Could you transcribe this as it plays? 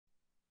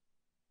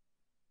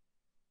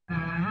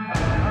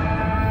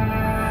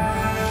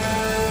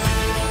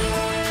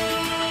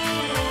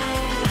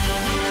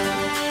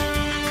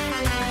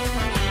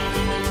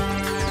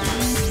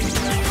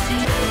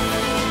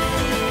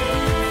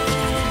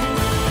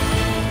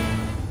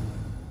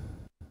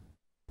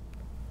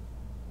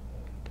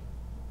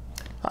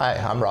Hi,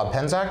 I'm Rob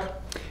Penzak.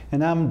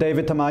 And I'm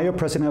David Tamayo,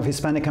 President of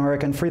Hispanic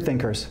American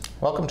Freethinkers.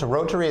 Welcome to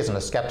Road to Reason, a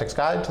skeptic's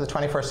guide to the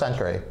 21st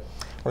century.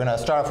 We're going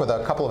to start off with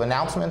a couple of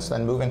announcements,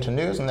 then move into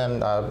news, and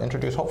then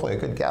introduce, hopefully, a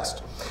good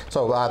guest.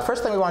 So the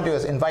first thing we want to do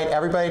is invite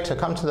everybody to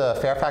come to the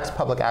Fairfax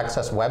Public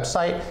Access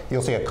website.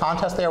 You'll see a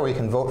contest there where you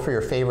can vote for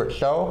your favorite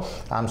show.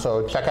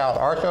 So check out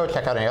our show,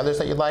 check out any others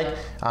that you'd like.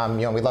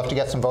 We'd love to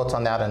get some votes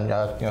on that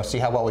and see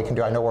how well we can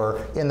do. I know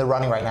we're in the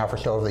running right now for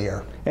Show of the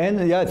Year.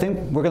 And yeah, I think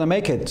we're going to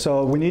make it.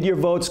 So we need your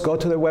votes. Go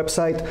to the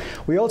website.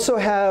 We also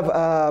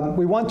have,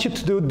 we want you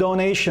to do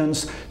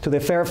donations to the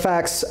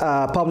Fairfax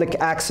Public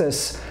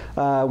Access,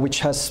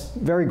 which has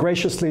very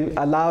graciously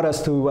allowed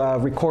us to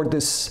record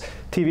this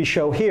TV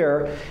show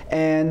here,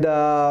 and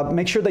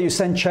make sure that you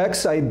send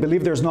checks. I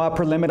believe there's no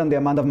upper limit on the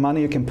amount of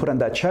money you can put on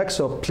that check,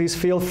 so please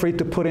feel free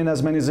to put in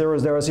as many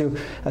zeros there as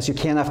you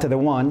can after the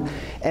one.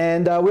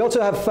 And we also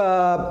have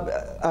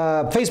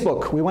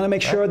Facebook. We want to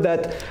make sure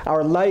that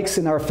our likes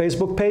in our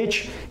Facebook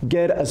page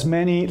get as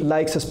many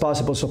likes as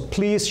possible, so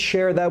please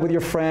share that with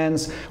your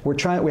friends.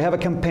 We have a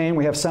campaign.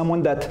 We have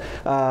someone that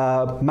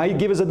might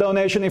give us a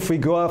donation if we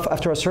go off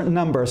after a certain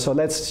number, so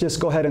let's just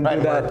go ahead and do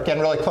that. We're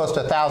getting really close to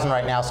 1,000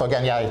 right now, so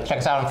again, yeah, check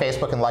us out on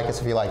Facebook and like us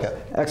if you like it.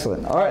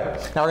 Excellent. All right.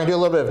 Now we're going to do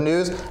a little bit of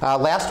news.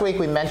 Last week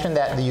we mentioned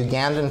that the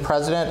Ugandan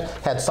president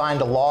had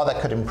signed a law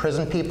that could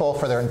imprison people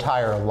for their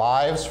entire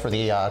lives for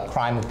the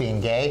crime of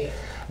being gay.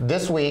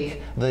 This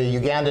week, the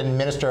Ugandan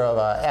Minister of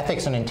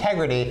Ethics and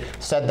Integrity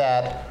said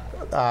that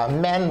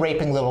men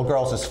raping little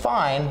girls is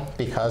fine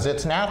because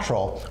it's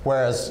natural,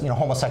 whereas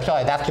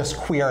homosexuality, that's just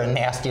queer and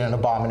nasty and an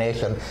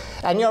abomination.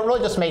 And it really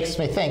just makes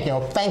me think,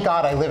 thank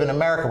God I live in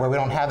America where we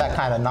don't have that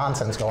kind of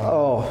nonsense going on.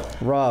 Oh,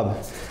 Rob,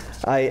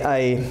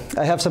 I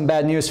have some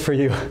bad news for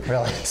you.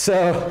 Really?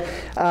 So,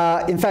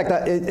 in fact,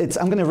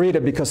 I'm going to read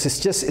it because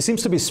it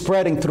seems to be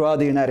spreading throughout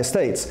the United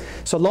States.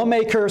 So,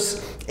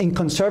 lawmakers in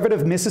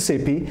conservative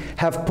Mississippi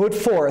have put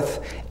forth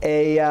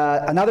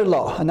another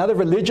law, another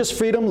religious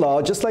freedom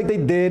law, just like they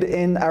did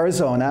in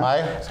Arizona.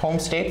 My home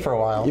state for a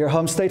while. Your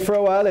home state for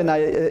a while, and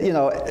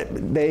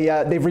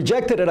they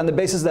rejected it on the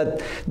basis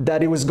that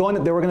they were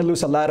going to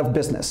lose a lot of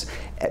business.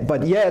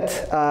 But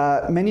yet,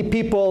 many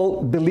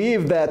people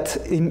believe that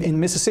in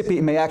Mississippi,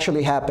 it may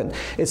actually happen.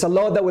 It's a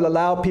law that will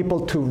allow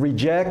people to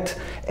reject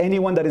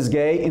anyone that is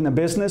gay in a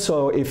business.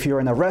 So if you're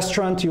in a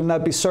restaurant, you'll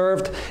not be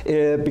served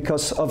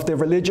because of the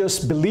religious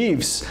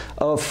beliefs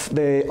of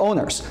the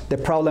owners. The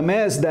problem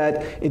is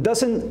that it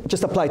doesn't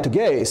just apply to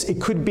gays.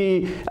 It could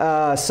be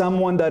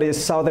someone that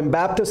is Southern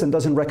Baptist and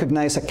doesn't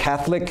recognize a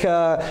Catholic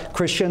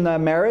Christian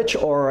marriage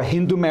or a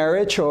Hindu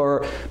marriage,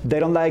 or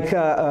they don't like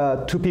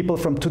two people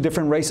from two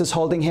different races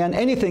holding hands.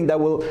 Anything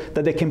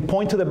that they can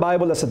point to the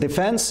Bible as a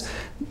defense,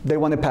 they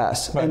want to pass.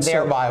 Right, and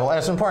their Bible. And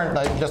it's important,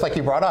 just like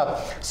you brought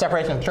up,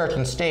 separation of church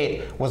and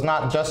state was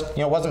not just,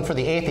 wasn't for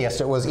the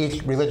atheists. It was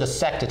each religious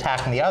sect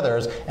attacking the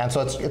others. And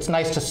so it's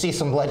nice to see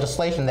some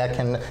legislation that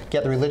can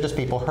get the religious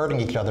people hurting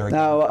each other again.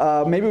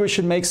 Now, maybe we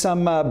should make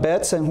some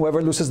bets, and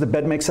whoever loses the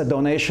bet makes a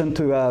donation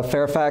to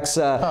Fairfax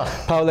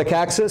Public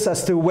Access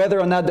as to whether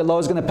or not the law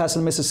is going to pass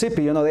in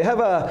Mississippi. They have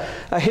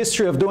a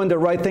history of doing the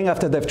right thing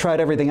after they've tried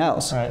everything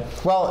else. Right.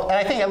 Well, and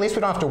I think at least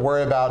we don't have to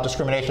worry about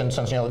discrimination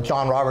since,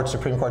 John Roberts,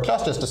 Supreme Court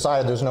Justice,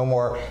 decided there's no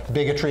more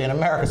bigotry in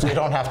America, so we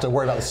don't have to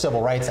worry about the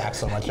Civil Rights Act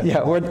so much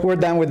anymore. Yeah, we're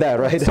done with that,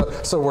 right?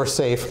 So we're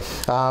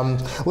safe.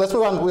 Let's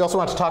move on. We also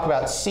want to talk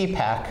about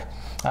CPAC.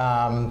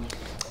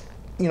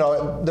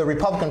 The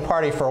Republican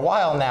Party for a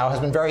while now has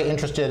been very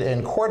interested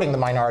in courting the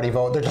minority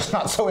vote. They're just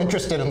not so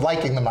interested in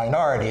liking the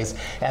minorities.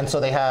 And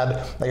so they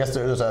had, I guess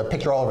there was a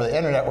picture all over the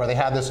internet where they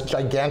had this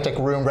gigantic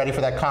room ready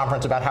for that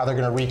conference about how they're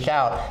going to reach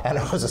out, and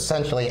it was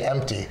essentially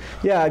empty.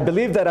 Yeah, I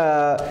believe that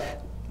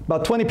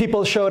about 20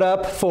 people showed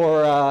up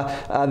for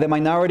the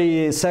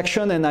minority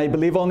section, and I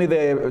believe only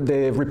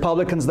the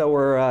Republicans that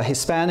were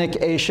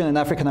Hispanic, Asian, and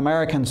African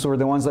Americans were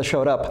the ones that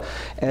showed up,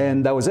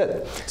 and that was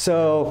it.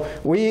 So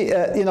we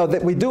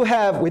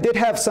did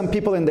have some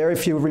people in there.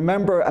 If you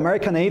remember,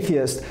 American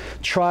Atheists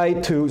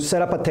tried to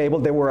set up a table.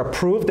 They were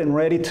approved and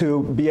ready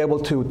to be able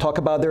to talk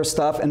about their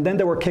stuff, and then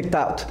they were kicked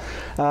out.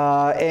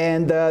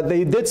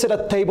 They did set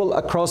a table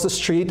across the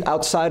street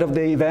outside of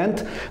the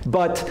event,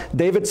 but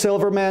David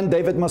Silverman,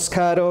 David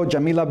Moscato,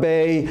 Jamila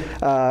Bay,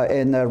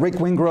 and Rick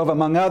Wingrove,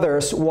 among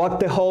others, walked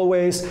the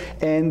hallways,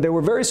 and they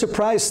were very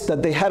surprised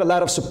that they had a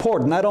lot of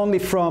support, not only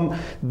from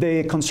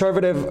the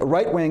conservative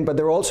right wing, but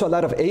there were also a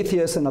lot of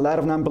atheists and a lot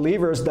of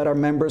non-believers that are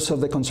members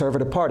of the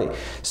Conservative Party.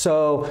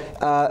 So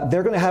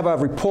they're going to have a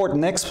report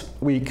next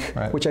week,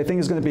 right, which I think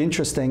is going to be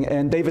interesting,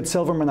 and David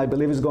Silverman, I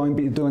believe, is going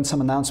to be doing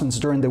some announcements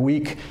during the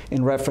week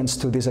in reference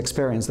to this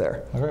experience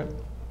there. All right.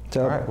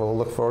 So, all right, well, we'll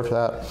look forward to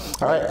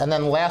that. All right, and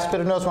then last bit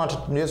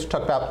of news to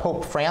talk about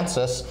Pope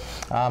Francis.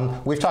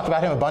 We've talked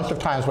about him a bunch of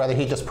times, whether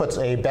he just puts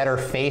a better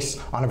face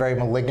on a very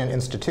malignant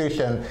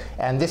institution.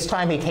 And this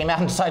time he came out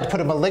and decided to put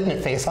a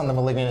malignant face on the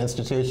malignant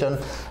institution.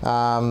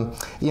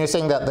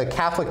 Saying that the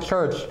Catholic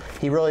Church,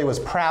 he really was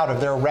proud of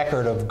their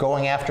record of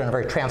going after in a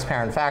very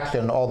transparent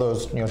fashion all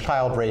those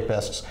child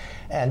rapists.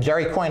 And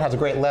Jerry Coyne has a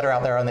great letter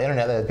out there on the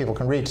internet that people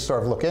can read to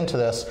sort of look into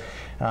this.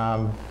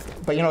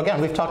 But again,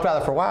 we've talked about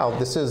it for a while.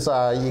 This is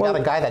got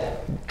a guy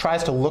that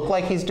tries to look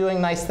like he's doing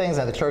nice things,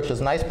 and the church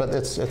is nice, but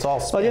it's all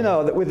spin.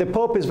 Well, with the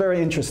Pope is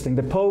very interesting.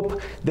 The Pope,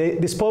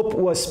 this Pope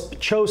was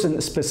chosen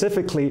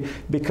specifically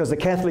because the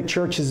Catholic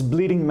Church is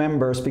bleeding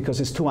members because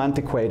it's too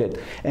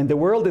antiquated, and the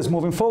world is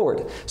moving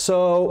forward.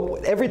 So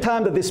every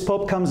time that this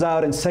Pope comes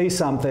out and says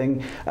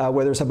something,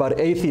 whether it's about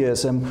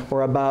atheism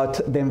or about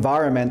the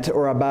environment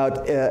or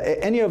about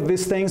any of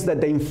these things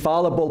that the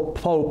infallible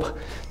Pope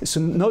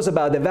knows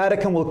about, the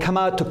Vatican will come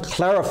out to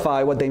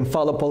clarify what the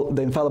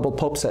infallible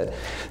Pope said.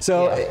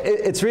 So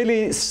it's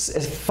really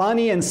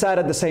funny and sad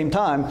at the same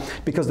time,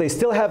 because they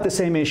still have the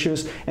same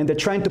issues and they're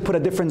trying to put a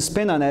different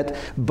spin on it.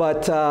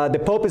 But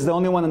the Pope is the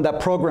only one in that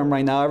program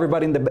right now.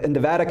 Everybody in the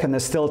Vatican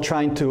is still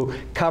trying to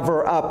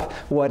cover up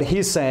what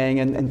he's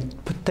saying and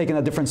taking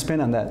a different spin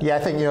on that. Yeah, I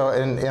think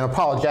in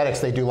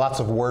apologetics they do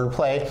lots of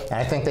wordplay, and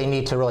I think they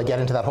need to really get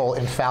into that whole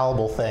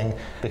infallible thing,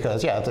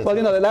 because well,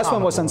 the last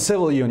one was on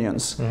civil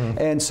unions,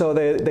 and so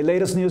the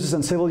latest news is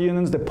on civil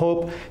unions. The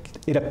Pope,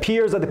 it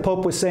appears that the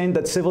Pope was saying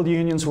that civil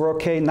unions were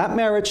okay, not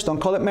marriage, don't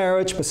call it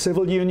marriage, but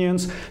civil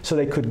unions, so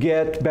they could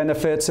get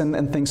benefits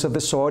and things of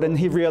the sort. And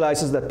he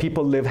realizes that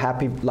people live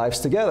happy lives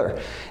together.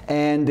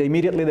 And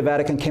immediately the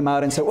Vatican came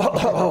out and said,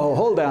 whoa,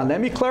 hold on,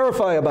 let me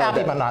clarify about that.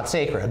 Happy but not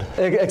sacred.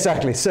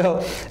 Exactly.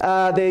 So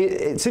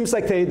it seems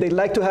like they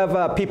like to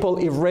have people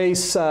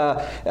erase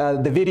the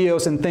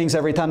videos and things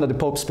every time that the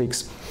Pope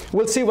speaks.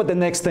 We'll see what the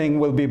next thing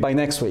will be by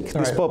next week.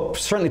 This Pope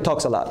certainly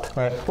talks a lot.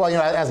 Right. Well,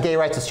 as gay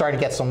rights is starting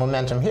to get some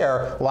momentum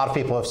here, a lot of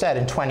people have said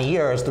in 20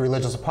 years the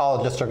religious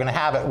apologists are going to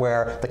have it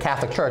where the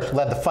Catholic Church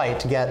led the fight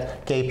to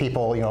get gay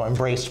people,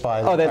 embraced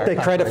by the they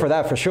take credit for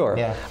that for sure.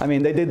 Yeah. I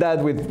mean, they did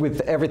that with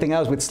everything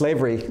else, with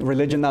slavery.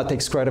 Religion now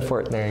takes credit for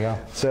it. There you go.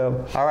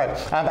 So, all right.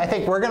 I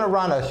think we're going to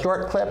run a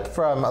short clip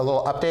from a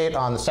little update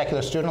on the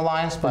Secular Student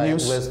Alliance by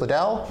Liz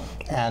Liddell,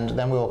 and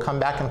then we will come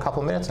back in a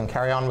couple of minutes and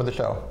carry on with the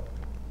show.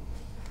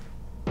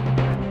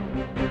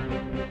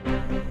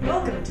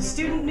 Welcome to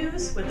Student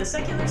News with the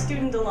Secular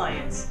Student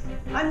Alliance.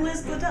 I'm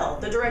Liz Liddell,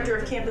 the Director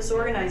of Campus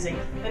Organizing,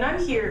 and I'm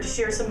here to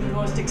share some of the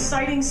most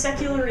exciting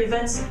secular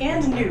events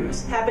and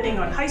news happening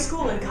on high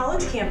school and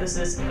college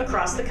campuses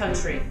across the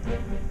country.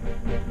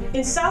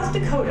 In South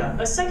Dakota,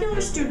 a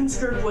secular students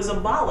group was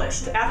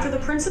abolished after the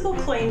principal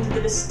claimed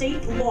that a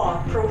state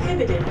law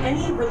prohibited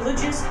any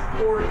religious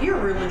or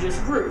irreligious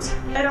groups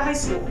at a high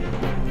school.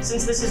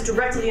 Since this is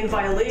directly in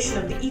violation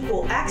of the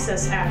Equal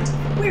Access Act,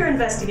 we are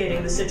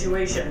investigating the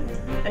situation.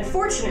 And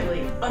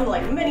fortunately,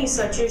 unlike many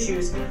such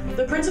issues,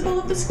 the principal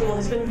of the school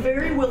has been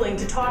very willing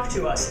to talk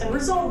to us and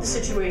resolve the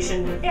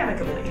situation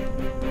amicably.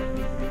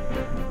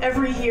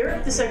 Every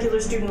year, the Secular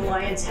Student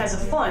Alliance has a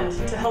fund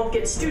to help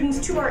get students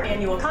to our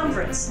annual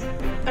conference.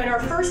 In our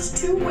first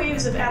 2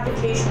 waves of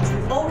applications,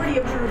 we've already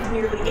approved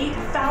nearly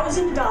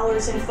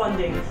 $8,000 in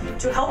funding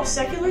to help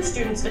secular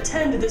students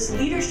attend this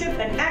leadership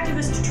and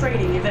activist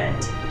training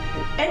event.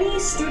 Any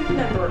student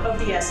member of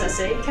the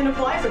SSA can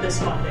apply for this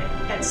funding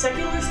at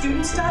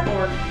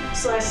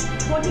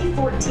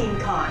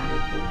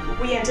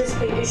secularstudents.org/2014con. We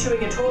anticipate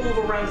issuing a total of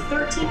around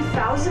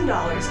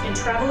 $13,000 in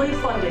travel aid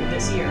funding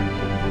this year.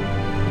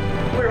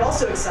 We're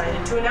also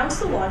excited to announce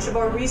the launch of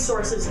our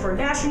resources for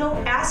National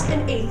Ask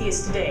an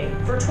Atheist Day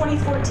for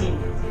 2014.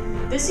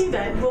 This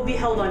event will be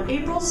held on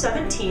April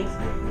 17th,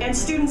 and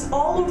students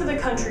all over the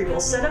country will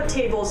set up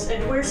tables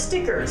and wear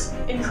stickers,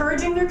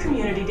 encouraging their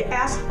community to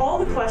ask all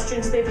the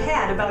questions they've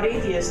had about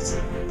atheists,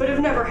 but have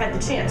never had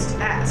the chance to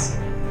ask.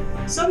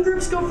 Some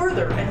groups go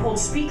further and hold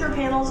speaker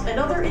panels and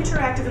other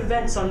interactive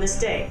events on this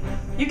day.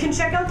 You can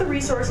check out the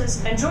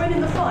resources and join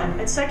in the fun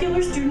at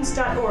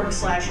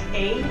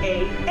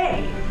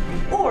secularstudents.org/AAA,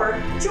 or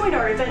join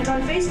our event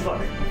on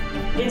Facebook.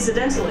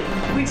 Incidentally,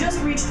 we just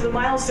reached the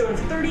milestone of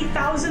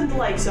 30,000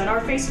 likes on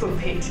our Facebook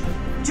page.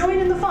 Join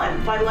in the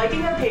fun by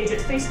liking our page at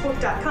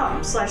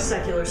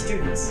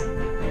facebook.com/secularstudents.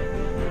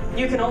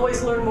 You can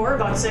always learn more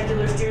about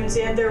secular students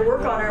and their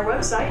work on our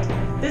website.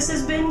 This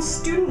has been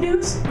Student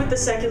News with the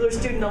Secular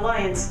Student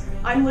Alliance.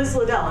 I'm Liz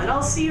Liddell, and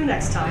I'll see you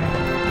next time.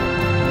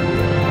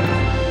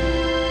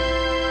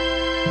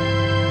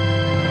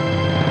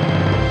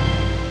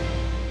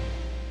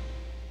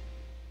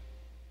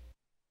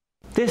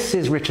 This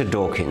is Richard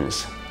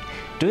Dawkins.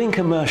 Doing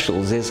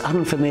commercials is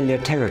unfamiliar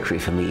territory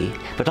for me,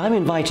 but I'm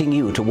inviting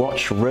you to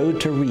watch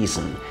Road to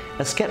Reason,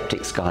 a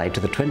skeptic's guide to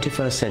the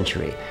 21st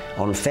century,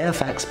 on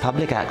Fairfax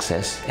Public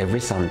Access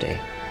every Sunday.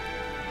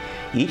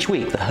 Each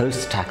week the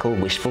hosts tackle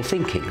wishful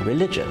thinking,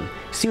 religion,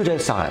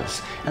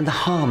 pseudoscience, and the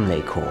harm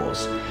they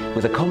cause,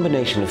 with a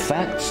combination of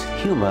facts,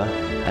 humor,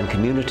 and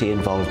community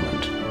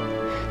involvement.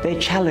 They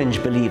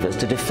challenge believers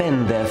to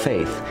defend their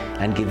faith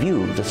and give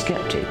you, the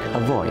skeptic, a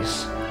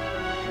voice.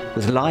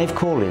 With live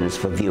call-ins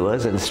for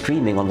viewers and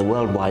streaming on the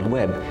World Wide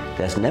Web,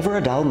 there's never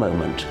a dull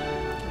moment.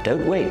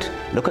 Don't wait.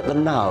 Look at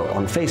them now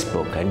on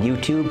Facebook and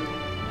YouTube,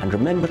 and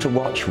remember to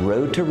watch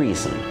Road to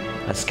Reason,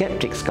 A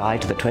Skeptic's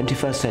Guide to the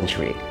 21st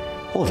Century,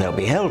 or there'll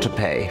be hell to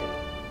pay.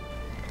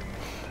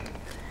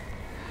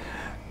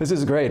 This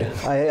is great.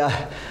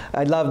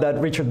 I love that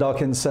Richard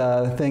Dawkins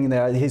thing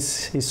there.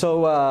 He's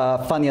so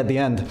funny at the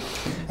end.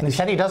 And he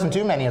said he doesn't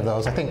do many of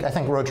those. I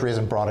think Road to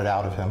Reason brought it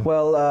out of him.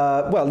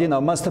 Well, you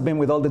know, must have been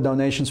with all the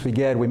donations we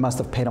get. We must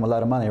have paid him a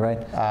lot of money, right?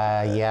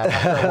 Yeah, I'm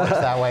sure it works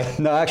that way.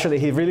 No, actually,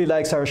 he really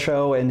likes our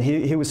show, and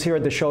he was here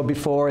at the show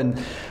before,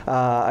 and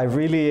I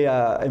really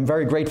am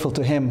very grateful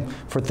to him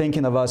for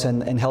thinking of us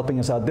and helping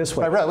us out this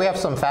way. Right, really, we have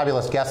some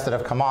fabulous guests that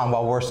have come on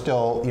while we're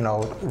still, you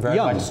know, very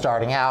young, much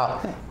starting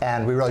out,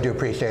 and we really do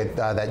appreciate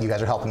that you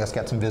guys are helping us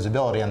get some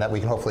visibility, and that we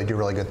can hopefully do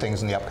really good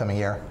things in the upcoming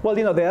year. Well,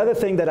 you know, the other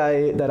thing that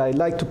I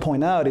like to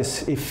point out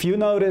is if you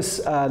notice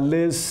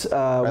Liz,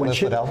 when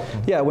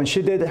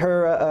she did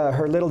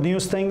her little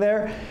news thing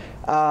there,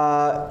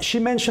 she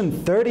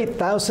mentioned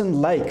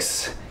 30,000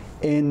 likes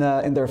in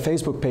their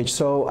Facebook page.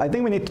 So I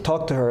think we need to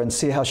talk to her and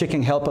see how she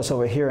can help us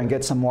over here and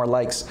get some more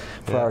likes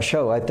for our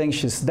show. I think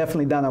she's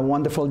definitely done a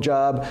wonderful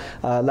job.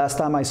 Last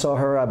time I saw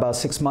her about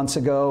 6 months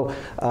ago,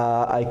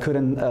 I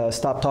couldn't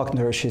stop talking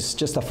to her. She's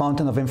just a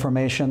fountain of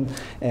information,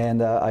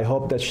 and I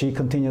hope that she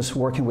continues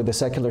working with the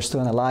Secular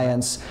Student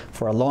Alliance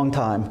for a long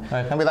time.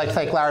 Right. And we'd like to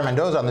thank Larry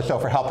Mendoza on the show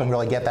for helping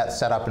really get that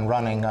set up and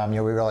running. You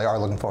know, we really are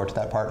looking forward to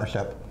that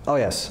partnership. Oh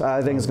yes,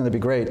 I think it's going to be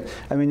great.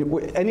 I mean,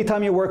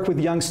 anytime you work with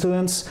young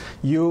students,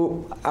 you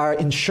are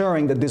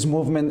ensuring that this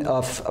movement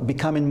of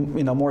becoming,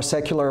 you know, more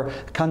secular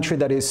country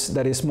that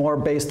is more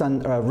based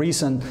on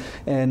reason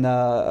and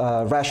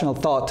rational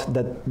thought,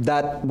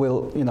 that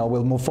will, you know,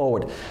 will move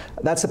forward.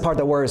 That's the part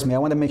that worries me. I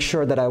want to make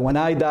sure that when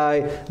I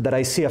die, that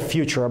I see a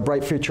future, a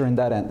bright future in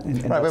that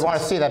end. Right. We want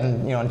to see that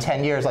in, you know, in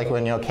 10 years, like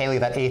when, you know, Kaylee,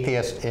 that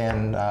atheist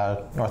in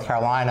North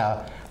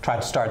Carolina,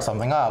 tried to start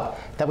something up,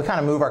 that we kind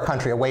of move our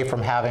country away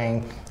from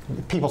having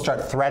people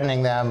start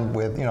threatening them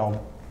with, you know,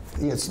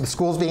 the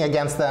schools being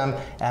against them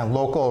and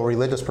local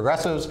religious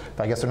progressives,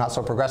 but I guess they're not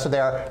so progressive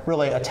there,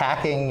 really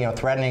attacking, you know,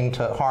 threatening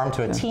to harm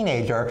to a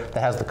teenager that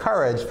has the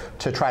courage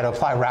to try to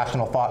apply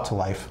rational thought to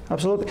life.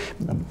 Absolutely.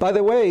 By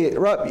the way,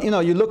 Rob, you know,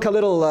 you look a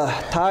little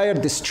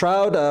tired,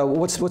 distraught.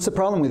 What's the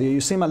problem with you?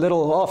 You seem a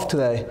little off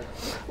today.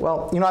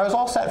 Well, you know, I was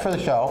all set for the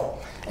show,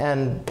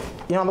 and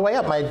you know, on the way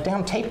up, my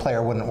damn tape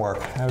player wouldn't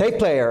work. Tape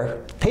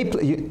player?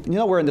 You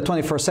know we're in the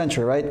 21st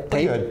century, right? Tape? Are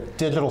you a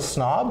digital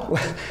snob?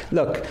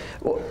 Look,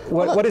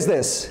 what is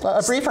this?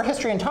 A brief for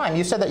history and time.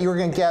 You said that you were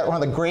going to get one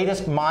of the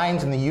greatest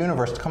minds in the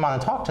universe to come on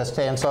and talk to us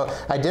today, and so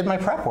I did my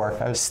prep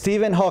work.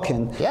 Stephen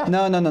Hawking. Yeah.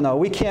 No.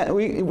 We can't.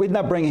 We're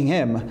not bringing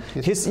him.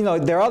 You know,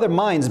 there are other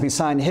minds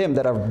beside him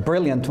that are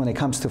brilliant when it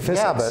comes to physics.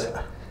 Yeah,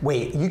 but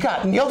wait, you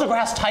got Neil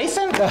deGrasse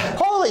Tyson?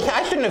 Holy,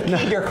 I shouldn't have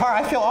keyed your car.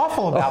 I feel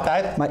awful about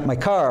that. My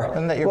car?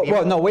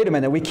 Well, no, wait a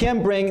minute. We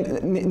can't bring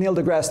Neil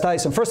deGrasse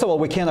Tyson. First of all,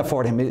 we can't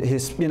afford him.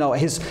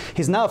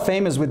 He's now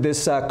famous with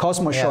this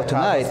Cosmos show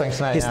tonight.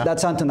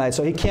 That's on tonight,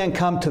 so he can't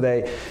come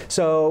today.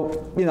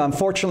 So, you know,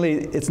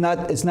 unfortunately, it's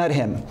not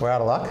him. We're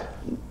out of luck?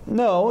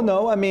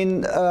 No. I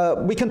mean,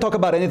 we can talk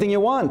about anything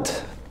you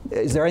want.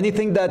 Is there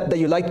anything that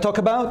you like to talk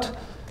about?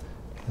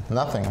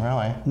 Nothing,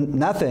 really.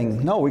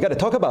 Nothing. No, we got to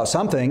talk about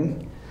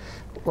something.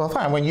 Well,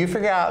 fine. When you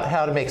figure out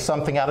how to make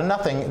something out of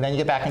nothing, then you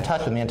get back in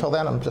touch with me. Until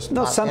then, I'm just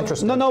not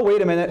interested. No,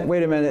 wait a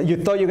minute. You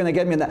thought you were going to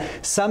get me in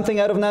that. Something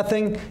out of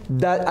nothing?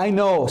 That I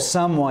know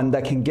someone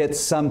that can get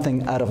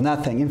something out of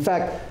nothing. In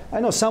fact, I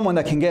know someone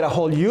that can get a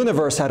whole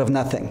universe out of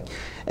nothing.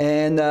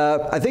 And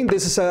I think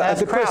this is a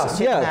good Krauss.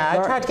 person. Yeah,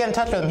 I tried to get in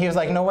touch with him. He was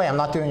like, "No way, I'm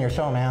not doing your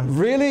show, man."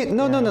 Really?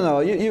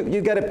 No.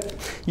 You got to.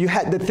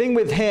 The thing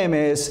with him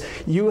is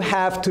you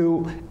have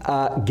to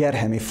get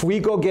him. If we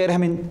go get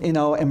him,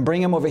 and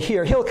bring him over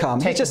here, he'll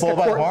come. Take the bull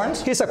by the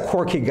horns? He's a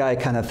quirky guy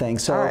kind of thing.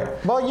 So. All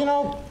right. Well, you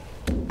know,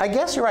 I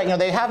guess you're right. You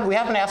know, we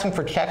have been asking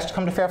for checks to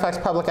come to Fairfax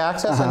Public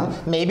Access, and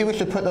maybe we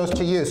should put those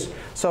to use.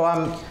 So,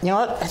 you know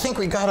what? I think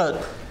we got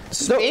a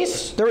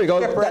space. There we go.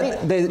 Get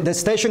ready. The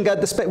station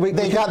got the space.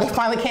 They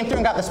finally came through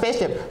and got the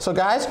spaceship. So,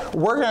 guys,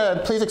 we're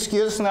gonna please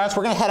excuse us.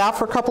 We're gonna head out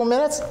for a couple of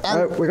minutes, and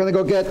all right, we're gonna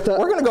go get.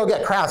 We're gonna go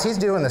get Krauss. He's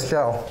doing the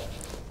show.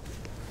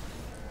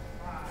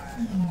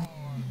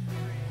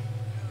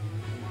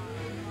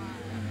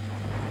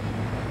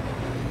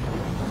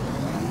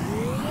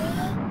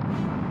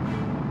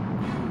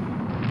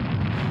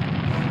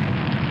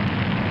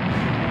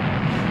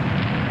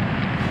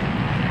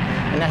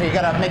 Now you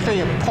gotta make sure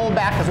you pull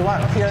back because we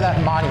want to clear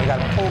that monument. You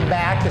gotta pull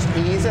back, just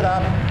ease it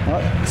up.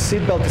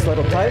 Seatbelt is a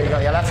little tight. There you go.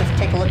 Yeah, that's just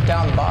take a look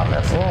down the bottom.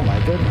 Oh my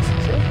goodness.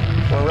 See?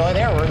 We're really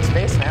there. We're in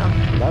space now.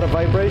 A lot of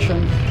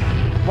vibration.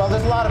 Well,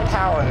 there's a lot of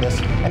power in this.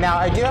 And now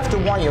I do have to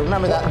warn you.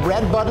 Remember that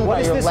red button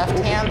by your left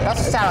hand?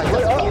 That's a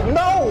satellite.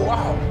 No!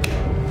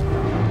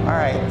 Oh. All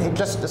right.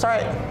 It's all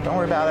right. Don't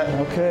worry about it.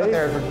 Okay. But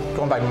we're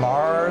going by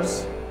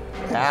Mars,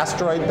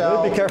 asteroid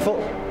belt. Be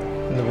careful.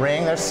 And the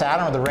ring, there's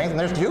Saturn with the rings, and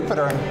there's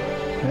Jupiter.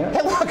 And,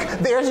 hey, look,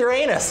 there's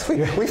Uranus.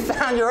 We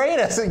found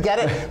Uranus. Get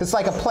it? It's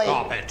like a plate.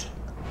 Stop it.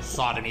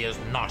 Sodomy is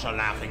not a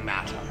laughing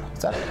matter.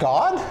 Is that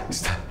God?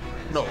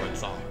 No,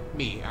 it's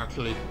me,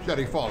 actually,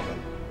 Jerry Falvin.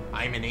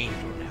 I'm an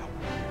angel now.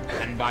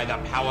 And by the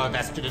power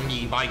vested in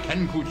me by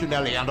Ken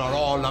Cuccinelli and our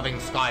all-loving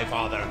Sky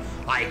Father,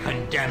 I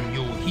condemn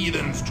you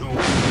heathens to...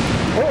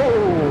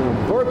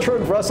 Oh,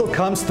 Bertrand Russell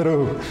comes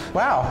through.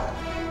 Wow.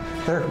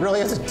 There really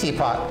is a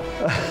teapot.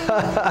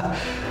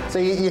 So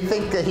you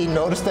think that he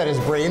noticed that his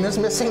brain is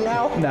missing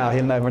now? No,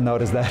 he'll never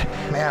notice that.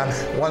 Man,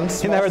 one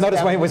small He never noticed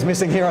step- when he was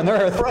missing here on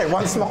Earth. Right,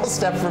 one small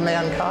step for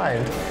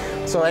mankind.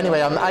 So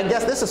anyway, I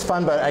guess this is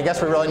fun, but I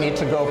guess we really need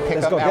to go pick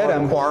up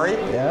our quarry.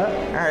 Yeah.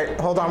 All right,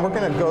 hold on. We're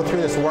going to go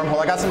through this wormhole.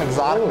 I got some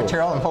exotic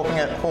material. I'm hoping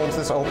it holds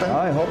this open.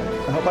 I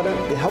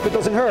hope it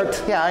doesn't hurt.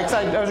 Yeah,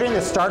 I was reading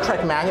the Star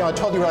Trek manual. It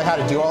told you really how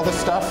to do all this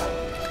stuff.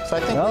 So I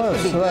think we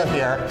should be good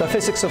here. The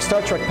physics of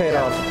Star Trek paid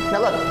off.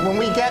 Now look, when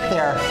we get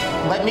there,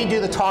 let me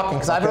do the talking,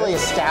 because I've really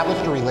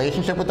established a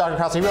relationship with Dr.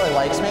 Krauss. He really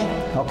likes me.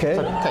 Okay.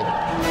 So, okay.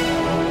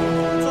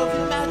 So if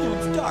you imagine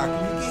it's dark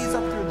and you gaze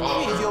up through the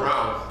trees, you'll...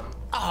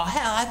 Oh,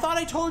 hell, I thought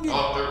I told you.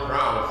 Dr.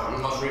 Krauss,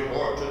 you must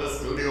report to the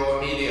studio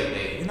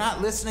immediately. You're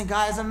not listening,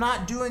 guys. I'm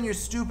not doing your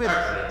stupid...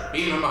 Excellent.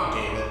 Beam him up,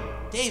 David.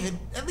 David,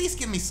 at least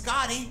give me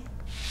Scotty.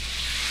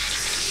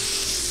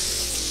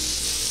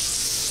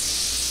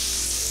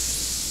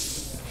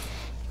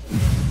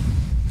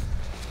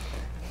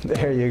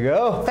 There you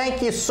go.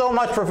 Thank you so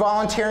much for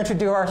volunteering to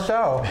do our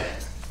show.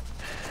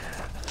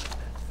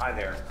 Hi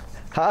there.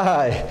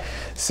 Hi.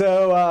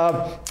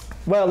 So,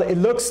 well, it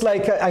looks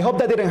like I hope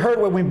that didn't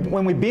hurt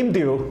when we beamed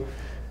you.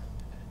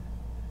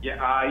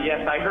 Yeah.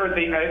 Yes, I heard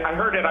I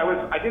heard it.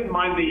 I didn't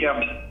mind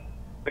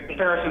the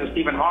comparison to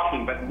Stephen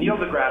Hawking, but Neil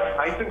deGrasse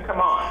Tyson, come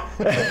on.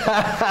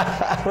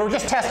 We were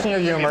just testing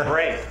your humor.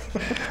 Great.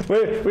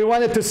 We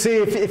wanted to see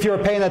if you were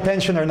paying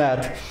attention or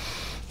not.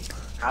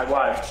 I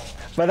was.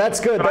 But that's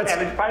good.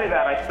 And in spite of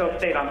that, I still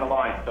stayed on the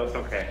line, so it's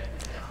okay.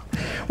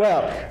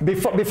 Well,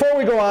 before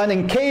we go on,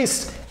 in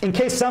case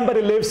somebody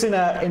lives in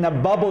a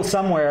bubble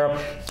somewhere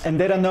and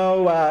they don't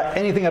know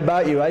anything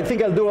about you, I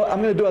think I'm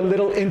going to do a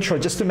little intro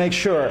just to make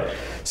sure.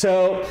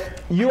 So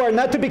you are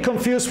not to be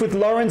confused with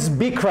Lawrence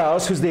B.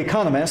 Krauss, who's the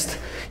economist.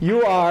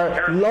 You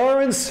are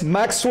Lawrence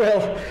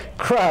Maxwell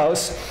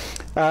Krauss,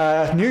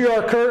 New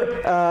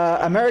Yorker,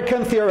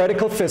 American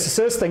theoretical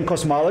physicist and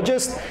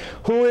cosmologist,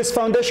 who is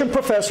foundation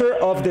professor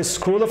of the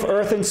School of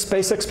Earth and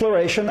Space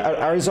Exploration at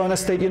Arizona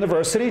State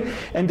University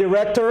and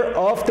director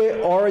of the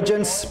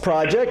Origins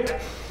Project.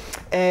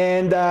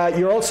 And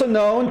you're also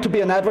known to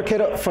be an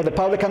advocate for the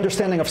public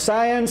understanding of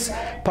science,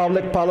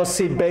 public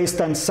policy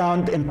based on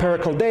sound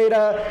empirical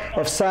data,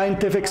 of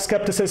scientific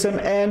skepticism,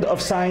 and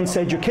of science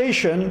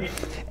education.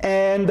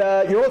 And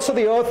you're also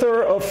the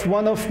author of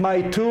one of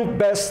my two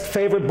best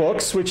favorite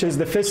books, which is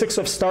The Physics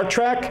of Star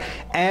Trek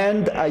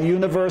and A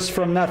Universe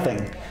from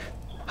Nothing.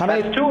 How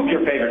many? That's two of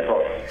your favorite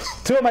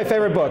books. Two of my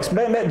favorite books,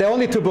 the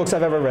only two books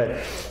I've ever read.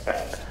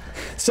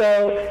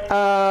 So,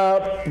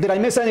 did I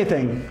miss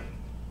anything?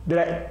 Did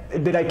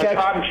I catch?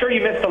 I'm sure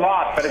you missed a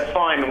lot, but it's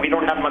fine. We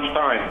don't have much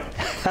time.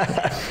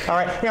 All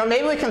right.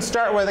 Maybe we can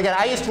start with, again,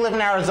 I used to live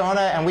in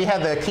Arizona, and we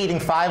had the Keating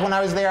 5 when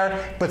I was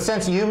there. But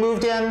since you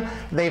moved in,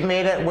 they've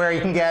made it where you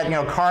can get,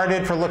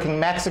 carded for looking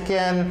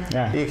Mexican.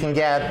 Yeah. You can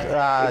get,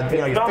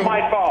 It's not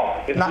my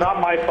fault. It's not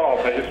my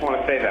fault. I just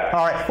want to say that.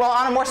 All right. Well,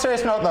 on a more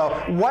serious note, though,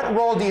 what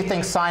role do you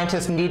think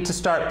scientists need to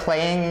start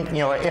playing,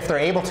 if they're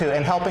able to,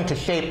 in helping to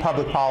shape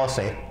public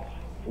policy?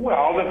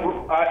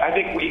 Well, I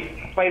think we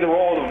play the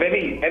role of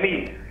any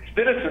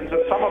citizens,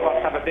 and some of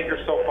us have a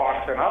bigger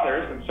soapbox than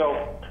others. And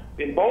so,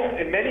 in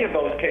many of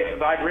those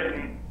cases, I've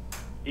written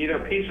either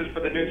pieces for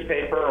the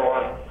newspaper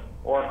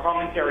or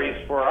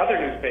commentaries for other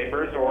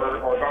newspapers or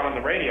gone on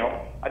the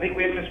radio. I think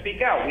we have to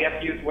speak out. We have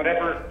to use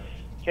whatever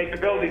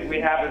capabilities we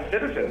have as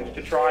citizens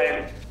to try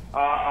and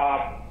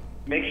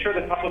make sure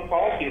that public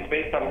policy is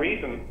based on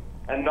reason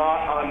and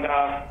not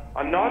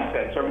on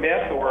nonsense or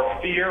myth or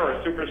fear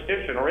or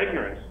superstition or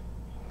ignorance.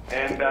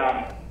 And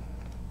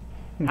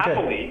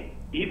happily,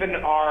 even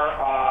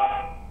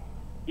our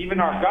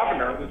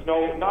governor, who's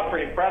not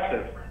very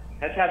impressive,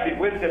 has had the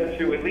wisdom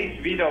to at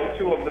least veto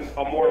two of the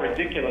more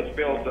ridiculous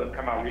bills that have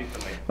come out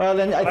recently. Well,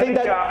 then I think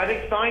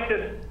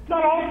scientists,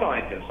 not all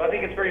scientists, I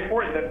think it's very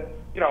important that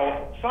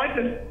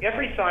scientists.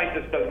 Every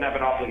scientist doesn't have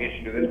an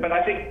obligation to this, but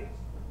I think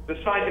the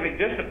scientific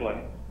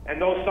discipline and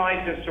those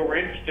scientists who are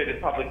interested in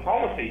public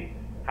policy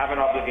have an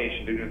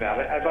obligation to do that.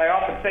 As I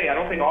often say, I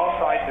don't think all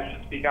scientists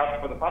should speak out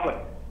before the public.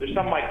 There's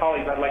some of my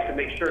colleagues I'd like to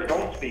make sure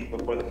don't speak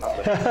before the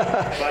public. I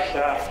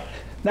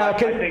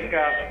think,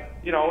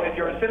 if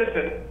you're a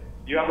citizen,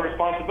 you have a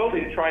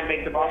responsibility to try and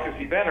make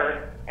democracy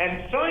better.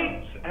 And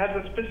science has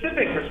a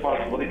specific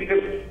responsibility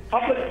because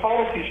public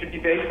policy should be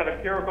based on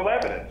empirical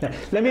evidence. Yeah.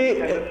 And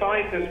the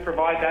scientists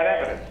provide that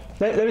evidence.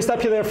 Let me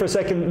stop you there for a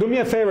second. Do me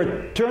a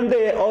favor. Turn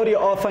the audio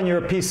off on your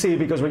PC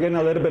because we're getting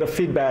a little bit of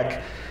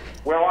feedback.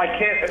 Well, I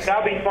can't.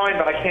 That'll be fine,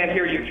 but I can't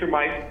hear you through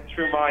my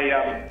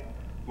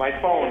my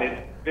phone is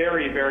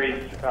very, very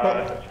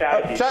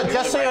staticky.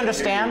 Just so you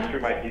understand,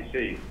 through my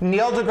PC.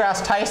 Neil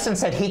deGrasse Tyson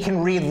said he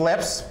can read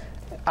lips.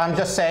 I'm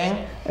just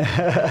saying.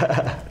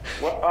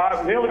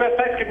 Well, Neil deGrasse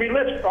Tyson can read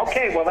lips.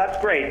 Okay, well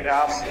that's great.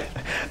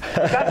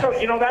 That's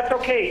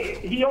okay.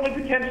 He only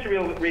pretends to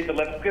read the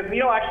lips because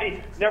Neil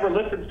actually never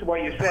listens to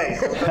what you say.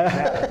 So it doesn't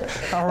matter.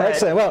 All right.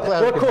 Excellent.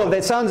 Well, cool.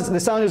 The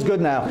sound is good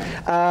now.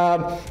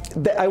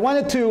 I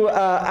wanted to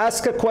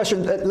ask a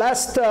question.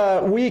 Last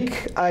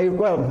week,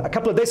 a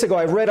couple of days ago,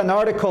 I read an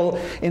article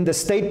in the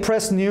State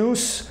Press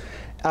News.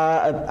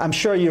 I'm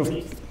sure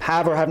you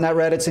have or have not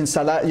read it since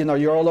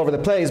you're all over the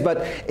place,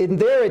 but in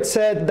there it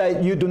said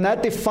that you do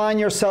not define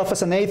yourself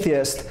as an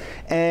atheist,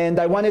 and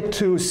I wanted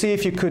to see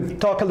if you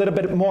could talk a little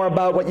bit more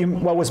about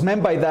what was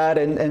meant by that,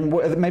 and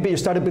maybe you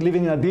started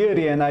believing in a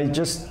deity and I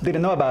just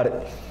didn't know about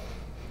it.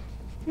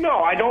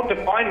 No, I don't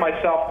define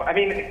myself,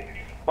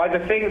 by the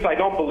things I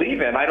don't believe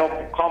in. I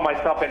don't call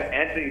myself an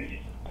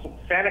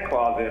anti-Santa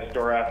Clausist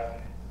or a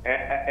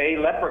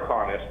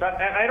leprechaunist.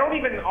 And I don't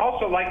even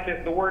also like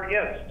the word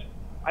ist.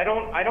 I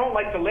don't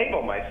like to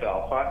label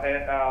myself.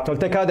 So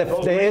take out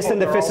the ist and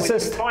the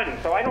physicist. So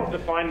I don't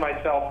define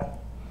myself.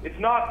 It's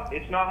not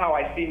how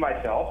I see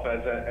myself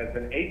as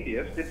an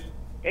atheist. It's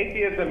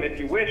atheism, if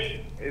you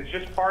wish, is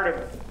just part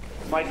of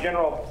my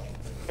general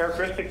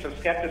characteristics of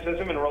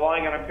skepticism and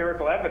relying on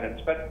empirical evidence.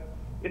 But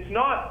it's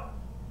not.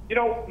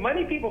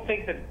 Many people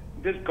think that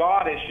this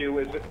God issue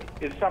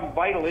is some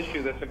vital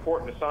issue that's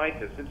important to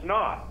scientists. It's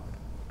not.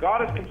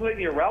 God is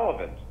completely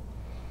irrelevant.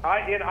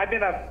 I've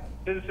been a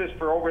physicist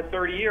for over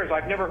 30 years.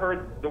 I've never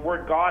heard the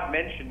word God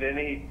mentioned in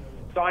any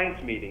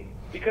science meeting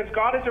because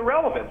God is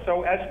irrelevant.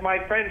 So as my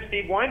friend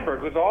Steve Weinberg,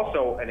 who's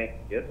also an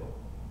atheist,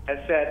 has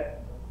said,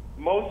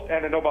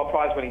 and a Nobel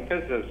Prize winning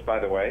physicist, by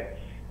the way,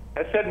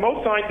 has said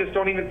most scientists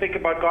don't even think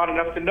about God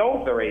enough to know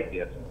if they're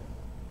atheists.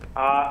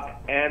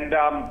 And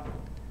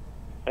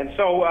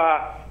so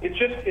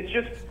it's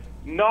just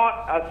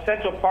not a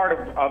central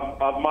part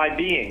of my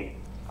being.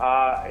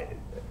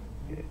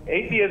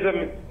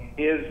 Atheism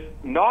is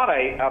not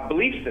a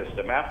belief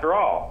system, after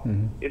all.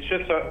 Mm-hmm. It's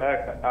just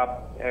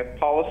a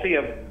policy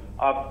of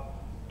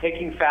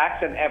taking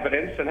facts and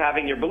evidence and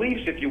having your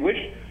beliefs, if you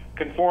wish,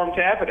 conform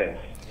to evidence.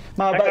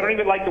 I don't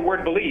even like the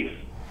word belief.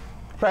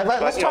 Right,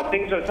 let's talk.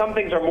 Some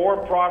things are more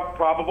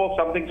probable,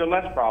 some things are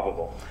less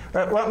probable.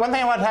 Right, one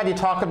thing I wanted to have you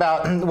talk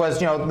about was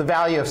the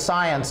value of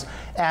science,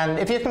 and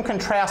if you can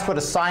contrast what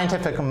a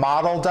scientific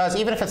model does,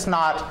 even if it's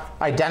not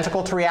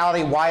identical to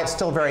reality, why it's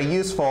still very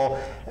useful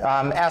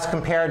as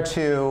compared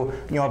to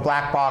a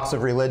black box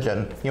of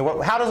religion.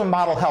 How does a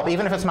model help?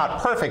 Even if it's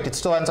not perfect, it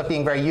still ends up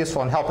being very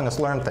useful in helping us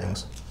learn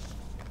things.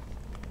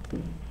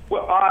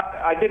 Well,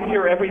 I didn't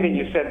hear everything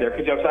you said there.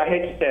 I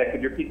hate to say it.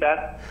 Could you repeat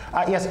that?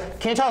 Yes.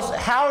 Can you tell us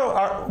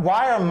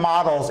why are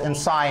models in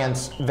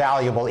science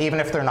valuable, even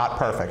if they're not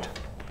perfect?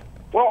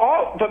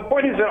 Well, the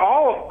point is that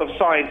all of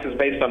science is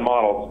based on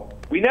models.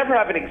 We never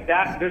have an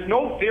exact. There's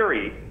no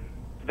theory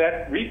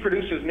that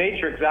reproduces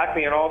nature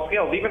exactly on all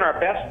scales. Even our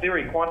best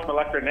theory, quantum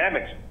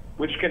electrodynamics,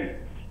 which can,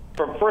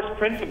 from first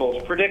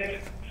principles,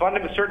 predict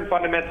certain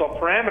fundamental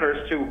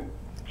parameters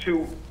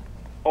to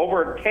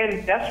over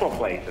 10 decimal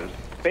places,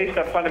 based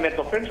on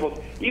fundamental principles,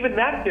 even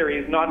that theory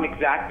is not an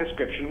exact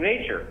description of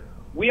nature.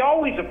 We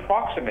always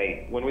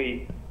approximate when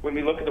we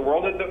look at the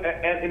world,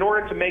 and in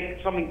order to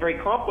make something very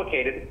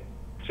complicated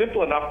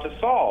simple enough to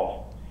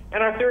solve.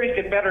 And our theories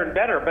get better and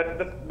better, but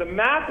the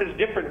math is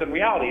different than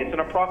reality. It's an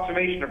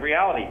approximation of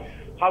reality.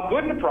 How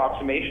good an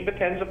approximation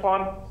depends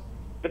upon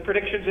the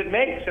predictions it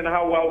makes and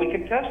how well we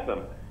can test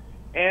them.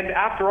 And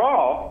after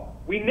all,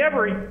 we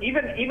never,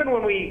 even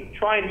when we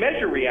try and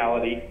measure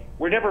reality,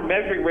 we're never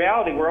measuring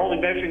reality, we're only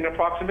measuring an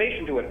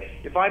approximation to it.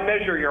 If I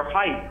measure your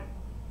height,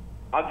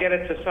 I'll get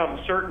it to some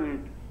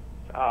certain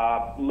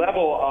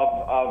level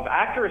of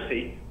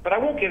accuracy, but I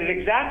won't get it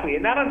exactly.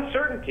 And that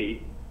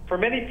uncertainty, for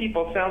many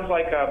people, sounds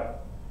like a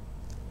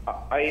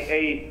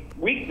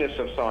weakness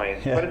of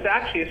science, but it's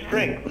actually a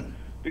strength,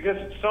 because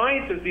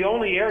science is the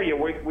only area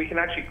where we can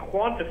actually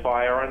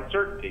quantify our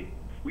uncertainty.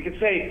 We can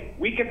say,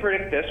 we can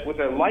predict this with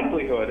a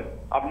likelihood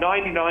of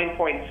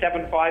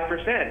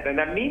 99.75%, and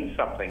that means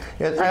something.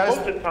 Yes,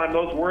 most of the time,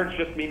 those words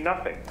just mean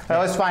nothing. I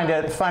always find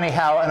it funny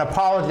how an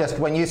apologist,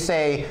 when you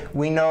say,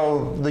 we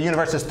know the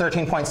universe is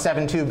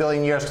 13.72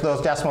 billion years to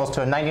those decimals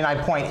to a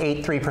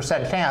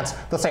 99.83% chance,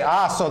 they'll say,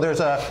 so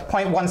there's a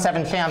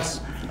 0.17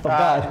 chance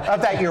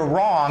of that you're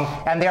wrong,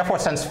 and therefore,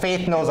 since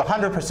faith knows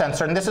 100%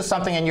 certain, this is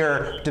something in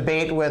your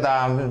debate with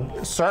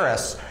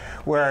Souris,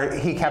 where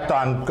he kept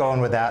on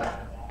going with that.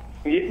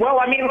 Well,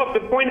 look,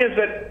 the point is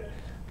that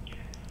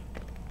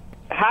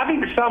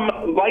having some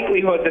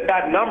likelihood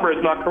that number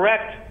is not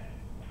correct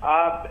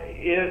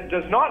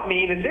does not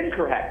mean it's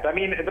incorrect.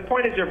 The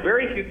point is there are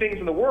very few things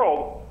in the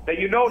world that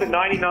you know to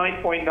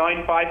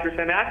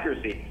 99.95%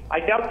 accuracy.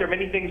 I doubt there are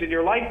many things in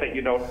your life that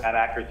you know at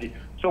accuracy.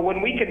 So when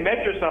we can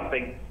measure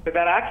something to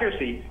that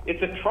accuracy,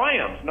 it's a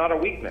triumph, not a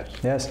weakness.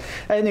 Yes.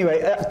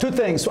 Anyway, two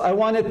things. I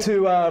wanted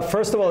to,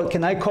 first of all,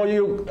 can I call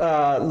you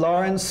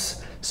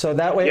Lawrence So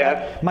that way,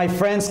 Yes.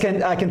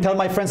 I can tell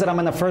my friends that I'm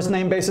on a first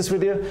name basis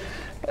with you?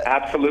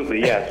 Absolutely,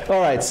 yes. All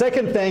right,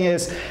 second thing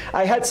is,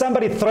 I had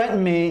somebody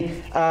threaten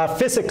me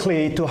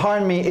physically to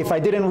harm me if I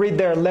didn't read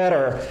their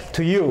letter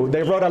to you.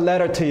 They wrote a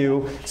letter to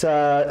you. It's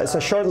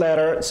a short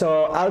letter,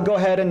 so I'll go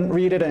ahead and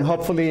read it, and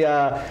hopefully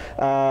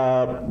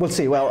we'll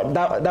see. Well,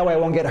 that way I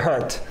won't get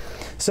hurt.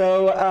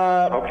 So,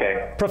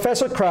 Okay.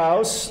 Professor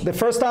Krauss, the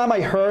first time I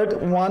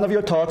heard one of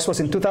your talks was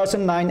in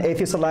 2009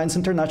 Atheist Alliance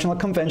International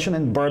Convention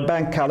in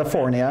Burbank,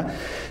 California.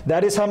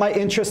 That is how my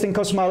interest in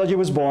cosmology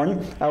was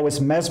born. I was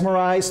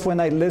mesmerized when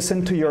I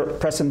listened to your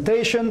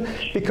presentation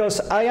because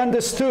I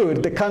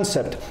understood the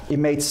concept. It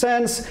made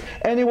sense,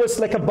 and it was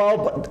like a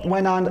bulb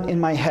went on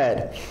in my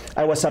head.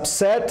 I was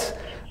upset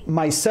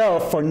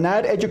myself for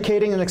not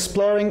educating and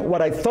exploring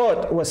what I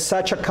thought was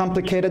such a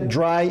complicated,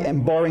 dry,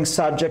 and boring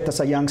subject as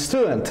a young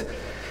student.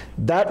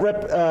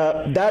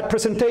 That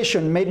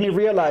presentation made me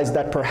realize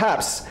that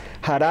perhaps,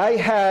 had I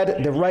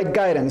had the right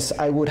guidance,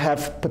 I would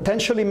have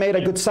potentially made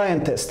a good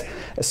scientist,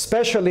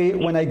 especially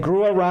when I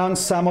grew around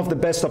some of the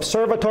best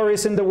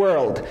observatories in the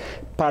world: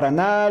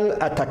 Paranal,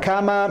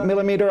 Atacama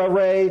Millimeter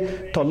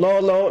Array,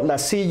 Tololo, La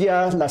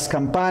Silla, Las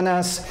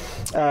Campanas,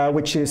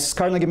 which is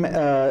Carnegie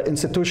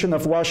Institution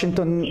of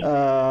Washington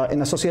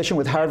in association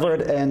with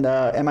Harvard and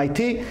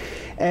MIT.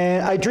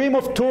 And I dream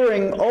of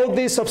touring all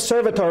these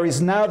observatories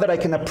now that I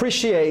can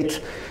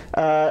appreciate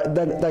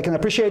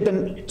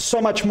them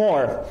so much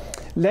more.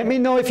 Let me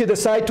know if you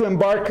decide to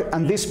embark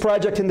on this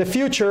project in the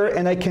future,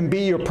 and I can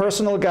be your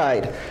personal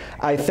guide.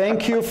 I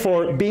thank you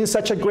for being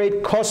such a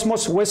great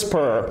cosmos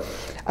whisperer.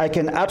 I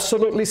can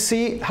absolutely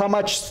see how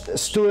much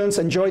students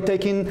enjoy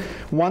taking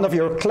one of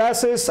your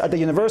classes at the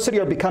university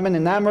or becoming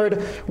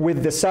enamored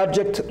with the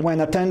subject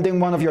when attending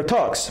one of your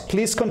talks.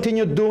 Please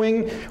continue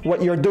doing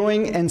what you're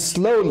doing, and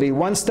slowly,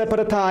 one step at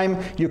a time,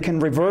 you can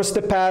reverse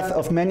the path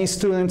of many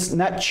students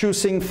not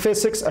choosing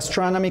physics,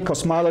 astronomy,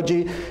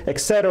 cosmology,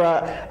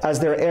 etc. as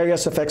their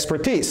areas of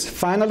expertise.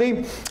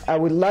 Finally, I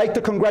would like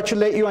to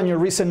congratulate you on your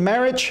recent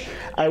marriage.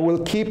 I will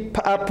keep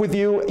up with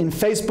you in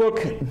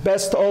Facebook.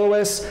 Best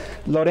always,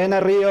 Lorena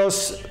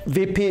Rios,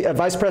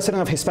 Vice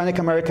President of Hispanic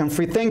American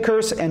Free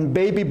Thinkers and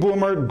Baby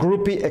Boomer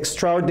Groupie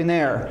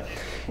Extraordinaire.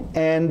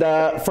 And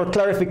for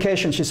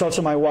clarification, she's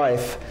also my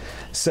wife.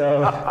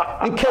 So,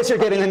 in case you're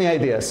getting any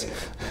ideas.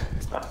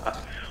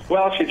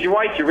 Well, if you're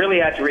white, you really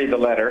had to read the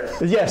letter.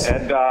 Yes.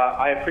 And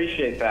I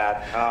appreciate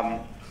that.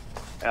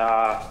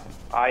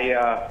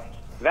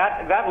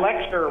 That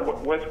lecture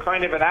was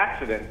kind of an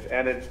accident,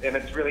 and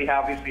it's really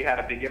obviously had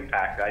a big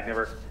impact.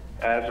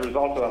 As a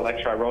result of that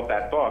lecture, I wrote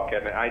that book,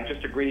 and I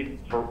just agreed.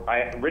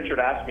 Richard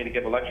asked me to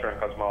give a lecture on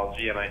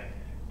cosmology, and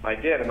I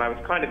did, and I was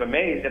kind of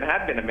amazed, and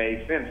have been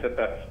amazed since, at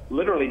the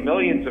literally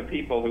millions of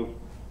people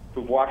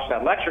who've watched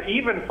that lecture,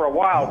 even for a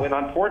while when,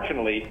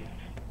 unfortunately,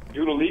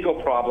 due to legal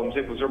problems,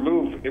 it was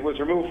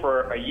removed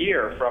for a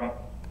year from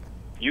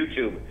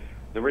YouTube.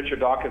 The Richard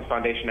Dawkins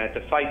Foundation had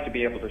to cite to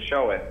be able to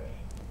show it.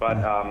 But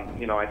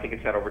I think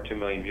it's had over 2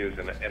 million views,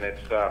 and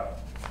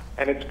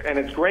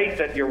it's great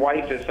that your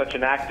wife is such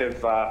an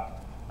active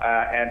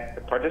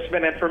and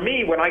participant. And for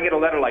me, when I get a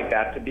letter like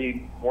that, to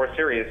be more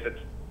serious,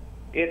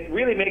 it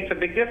really makes a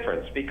big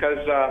difference,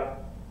 because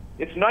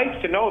it's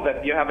nice to know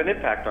that you have an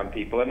impact on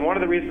people. And one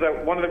of the reasons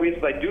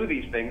I do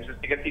these things is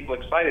to get people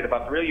excited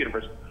about the real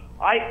universe.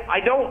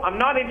 I'm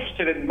not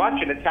interested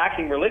much in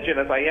attacking religion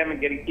as I am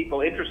in getting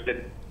people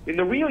interested in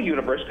the real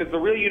universe, because the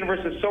real universe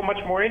is so much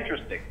more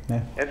interesting.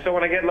 Yeah. And so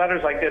when I get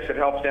letters like this, it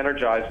helps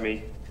energize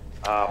me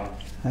to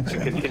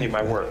continue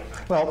my work.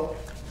 Well,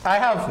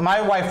 my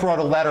wife wrote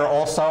a letter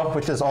also,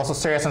 which is also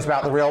serious and it's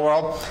about the real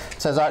world.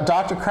 It says,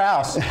 Dr.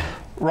 Krauss,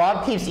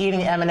 Rob keeps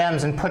eating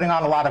M&Ms and putting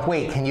on a lot of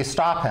weight. Can you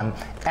stop him?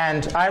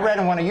 And I read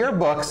in one of your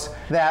books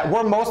that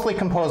we're mostly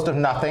composed of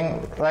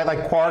nothing, right?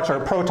 Like quarks or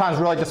protons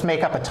really just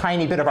make up a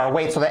tiny bit of our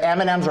weight. So the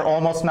M&Ms are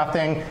almost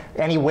nothing.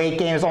 Any weight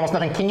gain is almost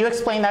nothing. Can you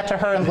explain that to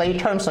her in lay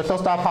terms so she'll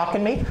stop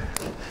hawking me?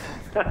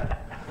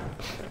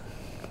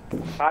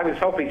 I was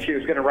hoping she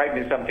was going to write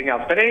me something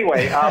else. But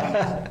anyway.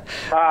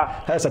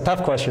 That's a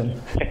tough question.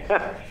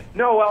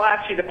 No, well,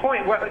 actually, the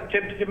point,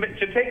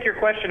 to take your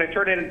question and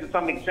turn it into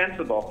something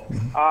sensible,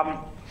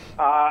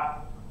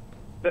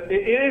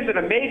 it is an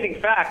amazing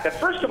fact that,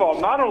 first of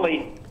all, not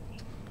only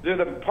do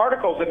the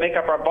particles that make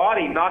up our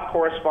body not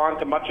correspond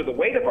to much of the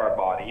weight of our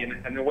body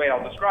in the way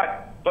I'll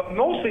describe, but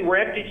mostly we're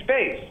empty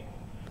space.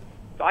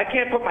 I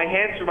can't put my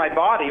hands through my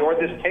body or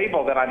this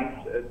table that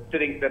I'm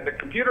sitting, that the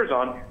computer's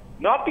on,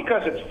 not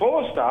because it's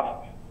full of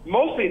stuff.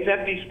 Mostly it's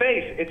empty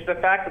space. It's the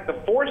fact that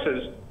the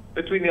forces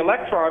between the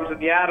electrons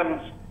and the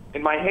atoms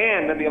in my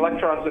hand and the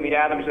electrons and the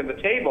atoms in the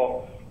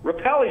table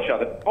repel each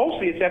other.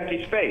 Mostly it's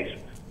empty space.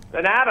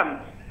 An atom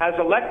has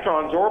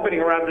electrons orbiting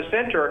around the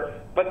center,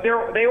 but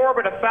their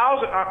orbits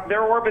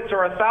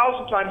are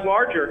 1,000 times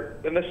larger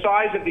than the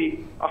size of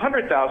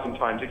 100,000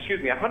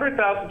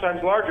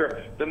 times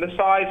larger than the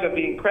size of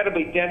the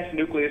incredibly dense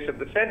nucleus of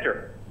the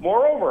center.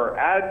 Moreover,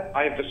 as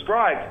I have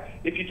described,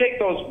 if you take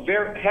those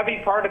very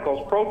heavy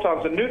particles,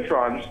 protons and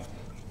neutrons,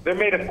 they're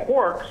made of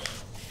quarks,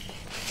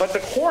 But the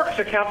quarks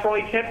account for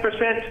only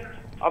 10%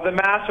 of the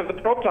mass of the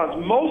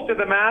protons. Most of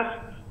the mass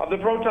of the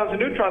protons and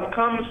neutrons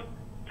comes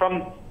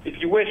from, if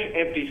you wish,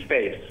 empty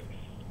space.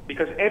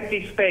 Because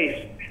empty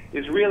space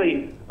is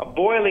really a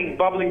boiling,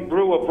 bubbling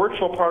brew of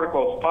virtual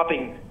particles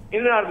popping in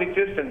and out of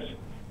existence.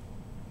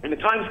 And the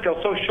time scale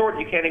is so short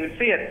you can't even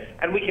see it.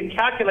 And we can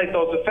calculate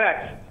those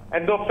effects.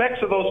 And the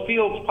effects of those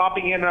fields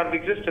popping in and out of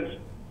existence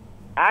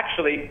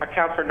actually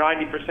account for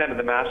 90% of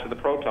the mass of the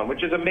proton,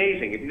 which is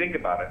amazing if you think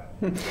about it.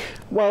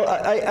 Well,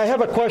 I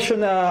have a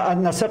question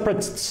on a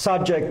separate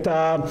subject,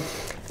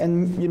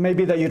 and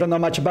maybe that you don't know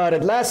much about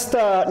it. Last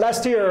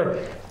year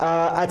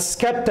at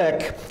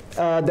Skeptech,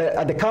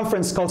 at the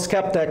conference called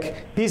Skeptech,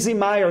 P.Z.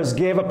 Myers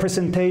gave a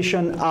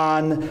presentation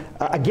on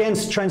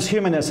against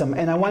transhumanism,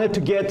 and I wanted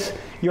to get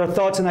your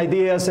thoughts and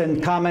ideas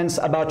and comments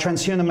about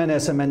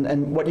transhumanism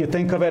and what you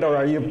think of it, or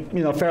are you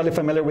fairly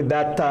familiar with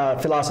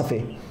that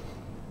philosophy?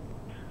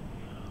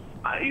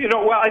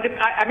 Well,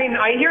 I mean,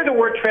 I hear the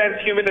word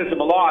transhumanism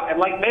a lot, and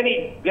like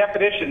many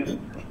definitions,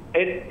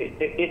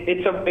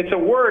 it's a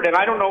word, and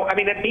I don't know. I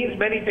mean, it means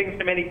many things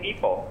to many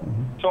people.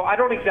 So I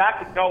don't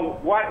exactly know.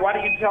 Why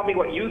don't you tell me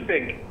what you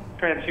think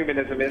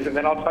transhumanism is, and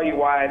then I'll tell you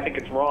why I think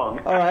it's wrong.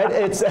 All right,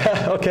 it's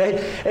okay.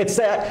 It's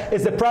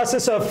the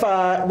process of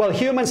well,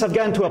 humans have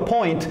gotten to a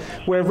point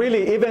where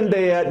really even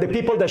the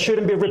people that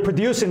shouldn't be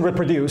reproducing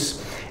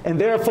reproduce, and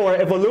therefore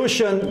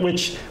evolution,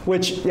 which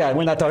yeah,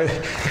 we're not talking.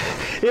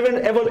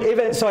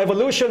 So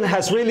evolution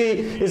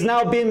is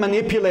now being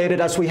manipulated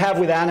as we have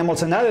with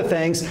animals and other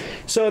things.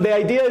 So the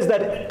idea is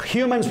that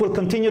humans will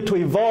continue to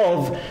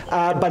evolve,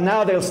 but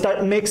now they'll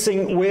start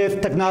mixing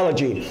with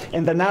technology,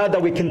 and then now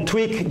that we can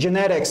tweak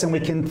genetics and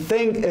we can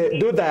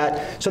do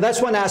that. So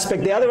that's one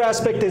aspect. The other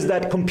aspect is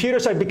that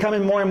computers are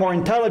becoming more and more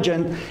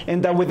intelligent,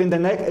 and that within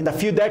a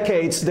few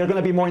decades they're going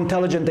to be more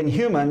intelligent than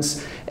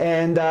humans,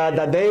 and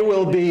that they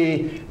will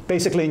be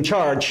basically in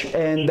charge.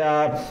 And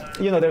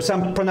there's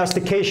some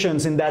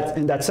prognostications in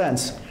that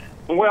sense.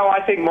 Well,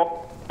 I think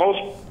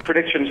most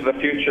predictions of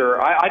the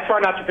future, I try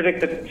not to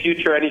predict the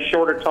future any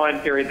shorter time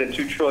period than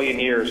 2 trillion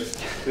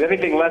years.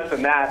 Anything less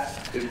than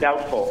that is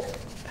doubtful.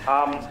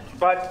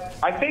 But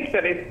I think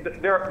that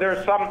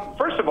there's some.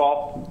 First of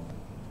all,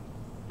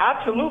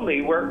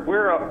 absolutely,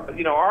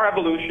 our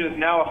evolution is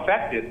now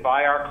affected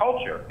by our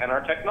culture and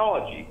our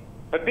technology.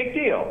 But big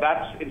deal.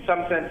 That's in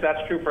some sense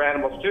that's true for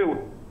animals too.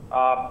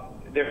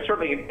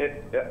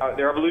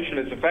 Their evolution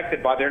is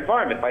affected by their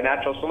environment, by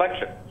natural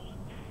selection.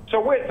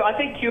 So I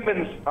think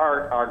humans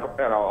are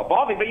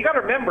evolving, but you got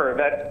to remember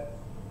that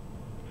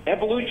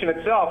evolution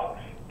itself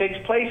takes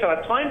place on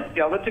a time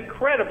scale that's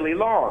incredibly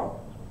long.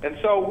 And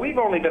so we've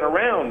only been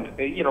around,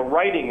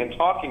 writing and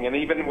talking, and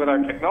even with our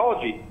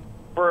technology,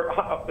 for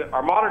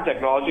our modern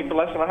technology, for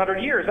less than 100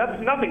 years.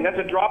 That's nothing. That's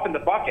a drop in the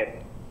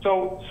bucket.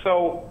 So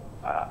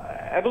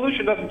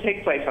evolution doesn't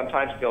take place on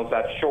time scales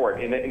that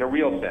short in a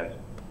real sense.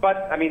 But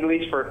I mean, at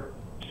least for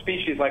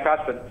species like us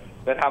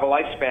that have a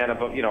lifespan of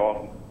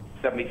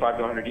 75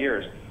 to 100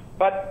 years.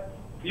 But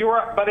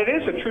it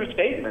is a true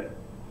statement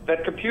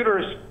that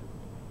computers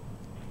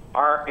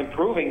are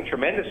improving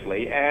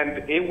tremendously,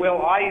 and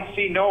I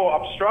see no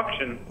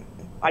obstruction.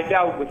 I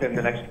doubt within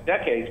the next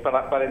decades,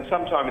 but in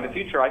some time in the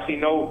future, I see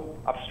no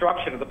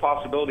obstruction of the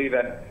possibility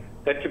that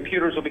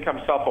computers will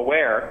become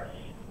self-aware,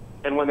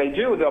 and when they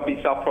do, they'll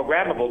be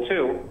self-programmable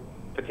too,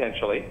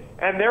 potentially,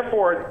 and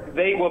therefore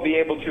they will be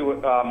able to,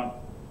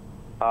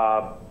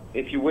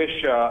 if you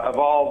wish,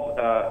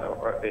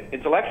 evolve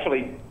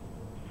intellectually.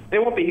 They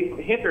won't be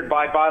hindered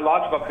by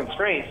biological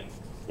constraints,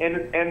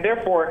 and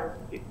therefore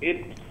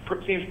it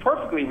seems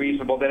perfectly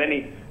reasonable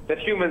that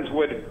humans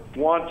would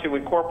want to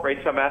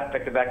incorporate some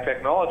aspect of that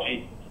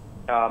technology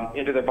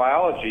into their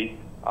biology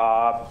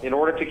in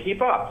order to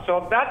keep up.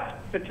 So that's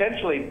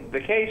potentially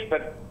the case,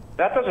 but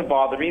that doesn't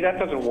bother me. That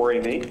doesn't worry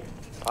me.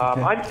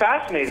 I'm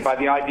fascinated by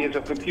the ideas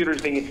of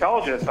computers being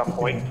intelligent at some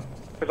point,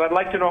 because I'd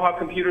like to know how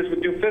computers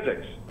would do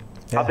physics,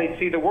 how they'd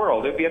see the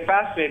world. It would be a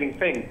fascinating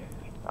thing.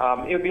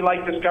 It would be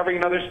like discovering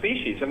another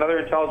species, another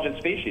intelligent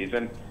species,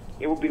 and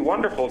it would be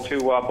wonderful to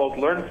both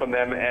learn from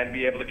them and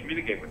be able to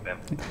communicate with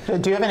them.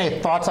 Do you have any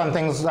thoughts on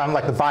things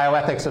like the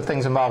bioethics of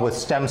things involved with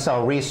stem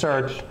cell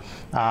research,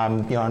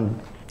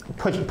 and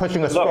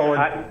pushing us forward?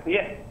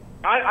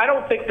 I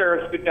don't think there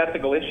are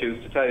ethical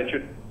issues, to tell you the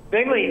truth.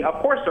 Namely, of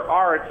course there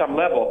are at some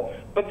level,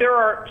 but there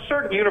are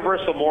certain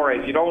universal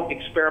mores. You don't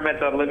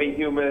experiment on living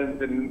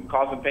humans and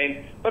cause them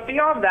pain. But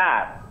beyond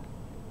that,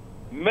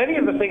 many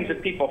of the things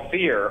that people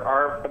fear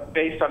are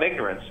based on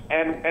ignorance.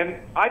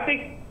 And I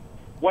think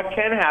what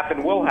can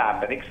happen will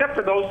happen, except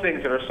for those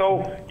things that are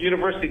so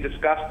universally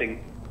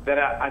disgusting that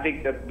I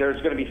think that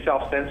there's going to be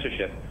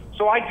self-censorship.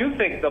 So I do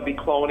think there'll be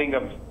cloning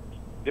of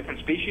different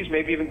species,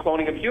 maybe even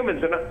cloning of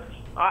humans. And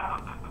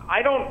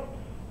I don't,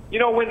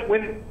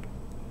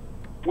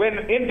 when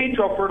in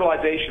vitro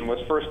fertilization was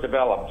first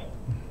developed,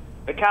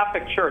 the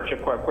Catholic Church,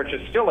 of course, which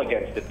is still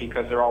against it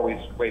because they're always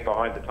way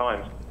behind the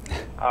times,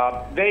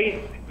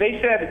 they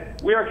said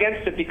we're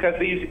against it because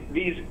these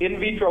in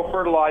vitro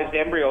fertilized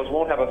embryos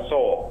won't have a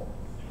soul.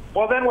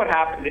 Well, then what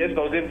happened is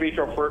those in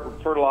vitro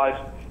fertilized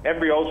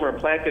embryos were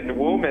implanted in the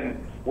womb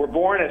and were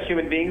born as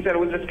human beings, and it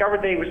was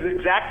discovered they was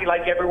exactly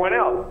like everyone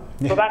else.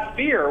 So that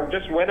fear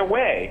just went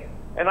away.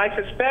 And I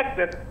suspect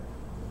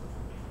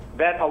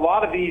that a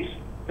lot of these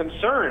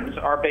concerns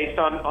are based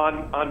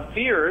on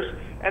fears,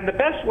 and the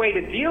best way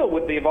to deal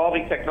with the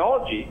evolving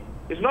technology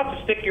is not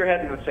to stick your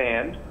head in the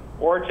sand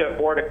or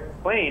to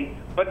complain,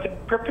 but to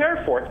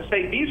prepare for it, to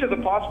say these are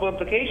the possible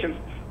implications.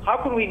 How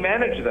can we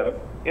manage them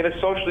in a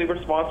socially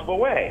responsible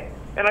way?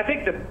 And I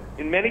think that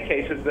in many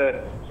cases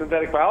the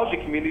synthetic biology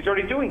community is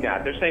already doing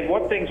that. They're saying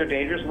what things are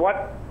dangerous,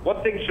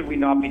 what things should we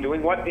not be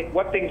doing, what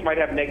things might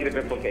have negative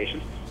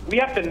implications. We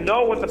have to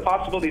know what the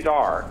possibilities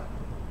are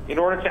in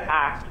order to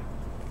act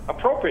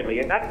appropriately.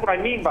 And that's what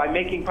I mean by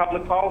making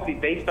public policy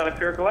based on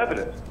empirical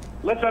evidence.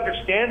 Let's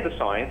understand the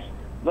science.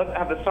 Let's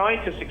have the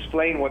scientists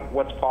explain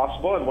what's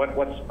possible and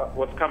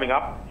what's coming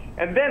up.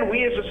 And then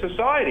we as a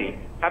society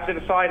have to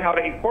decide how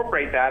to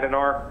incorporate that in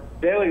our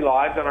daily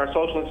lives and our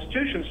social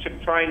institutions to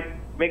try and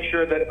make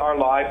sure that our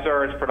lives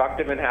are as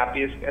productive and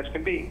happy as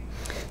can be.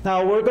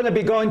 Now, we're going to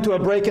be going to a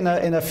break in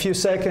a few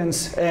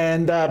seconds,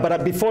 and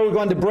but before we go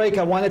on the break,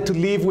 I wanted to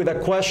leave with a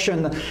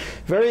question,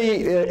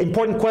 very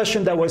important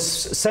question that was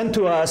sent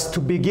to us to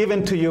be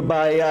given to you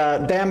by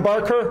Dan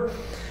Barker.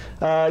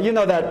 You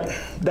know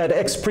that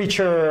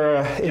ex-preacher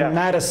in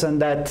Madison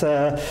that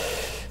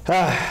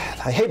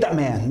I hate that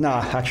man. No,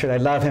 actually I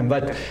love him.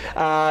 But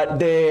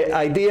the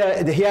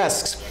idea, he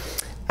asks,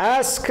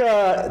 ask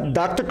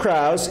Dr.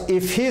 Krauss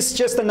if he's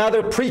just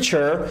another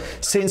preacher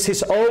since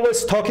he's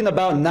always talking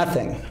about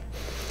nothing.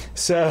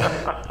 So,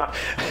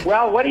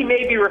 well, what he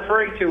may be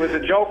referring to is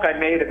a joke I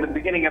made at the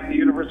beginning of The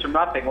Universe from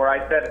Nothing, where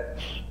I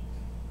said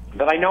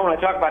that I know when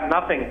I talk about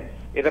nothing,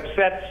 it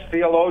upsets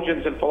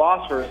theologians and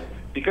philosophers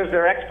because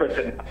they're experts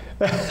in it.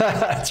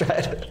 That's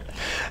right.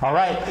 All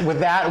right, with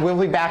that, we'll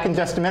be back in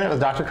just a minute with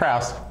Dr.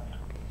 Krauss.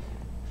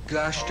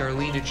 Gosh,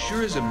 Darlene, it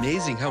sure is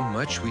amazing how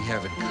much we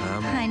have in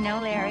common. I know,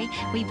 Larry.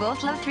 We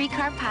both love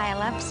three-car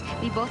pileups.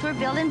 We both were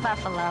built in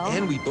Buffalo.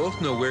 And we both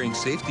know wearing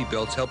safety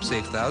belts helps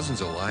save thousands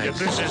of lives.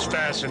 Yeah, this is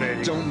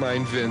fascinating. Don't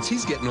mind Vince.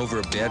 He's getting over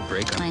a bad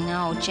breakup. I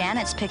know.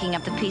 Janet's picking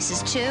up the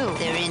pieces, too.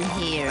 They're in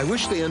here. I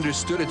wish they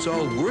understood it's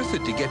all worth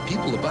it to get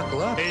people to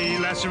buckle up. Hey,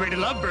 lacerated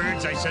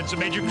lovebirds, I sense a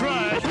major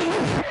crush.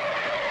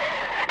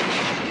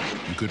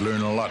 You could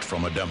learn a lot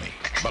from a dummy.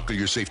 Buckle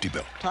your safety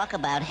belt. Talk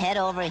about head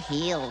over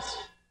heels.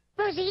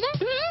 Rosita,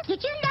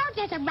 did you know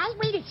there's a right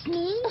way to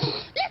sneeze?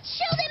 Let's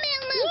show them,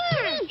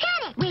 Elmo.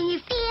 Got it. When you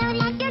feel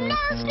like your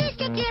nose needs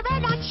to give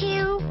it a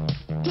chew,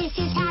 this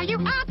is how you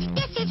act.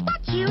 This is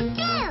what you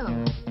do.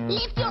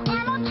 Lift your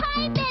arm up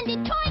high, bend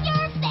it toward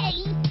your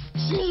face.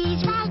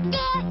 Sneeze right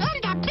there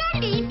under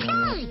bendy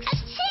place.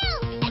 Achoo!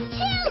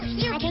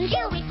 You can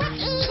do it with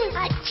ease.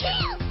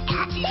 Achoo!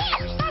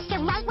 That's the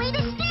right way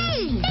to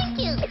sneeze. Thank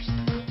you.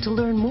 To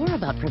learn more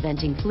about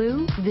preventing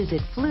flu,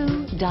 visit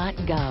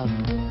flu.gov.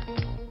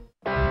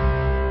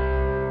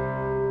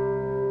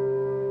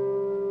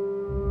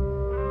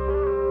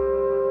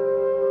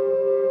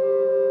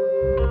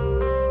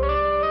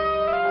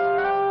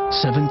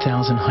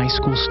 7,000 high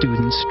school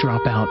students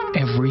drop out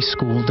every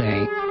school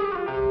day.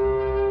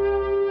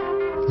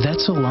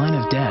 That's a line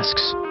of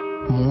desks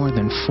more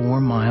than 4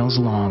 miles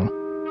long.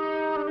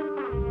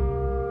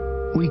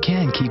 We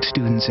can keep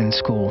students in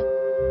school.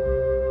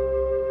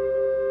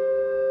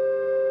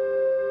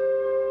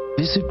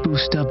 Visit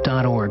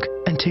boostup.org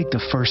and take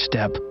the first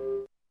step.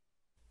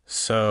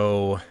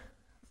 So,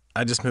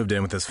 I just moved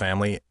in with this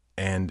family,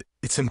 and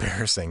it's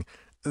embarrassing.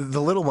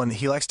 The little one,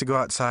 he likes to go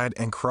outside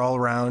and crawl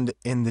around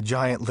in the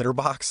giant litter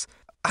box.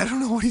 I don't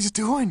know what he's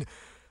doing.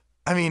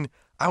 I mean,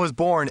 I was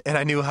born and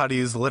I knew how to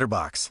use the litter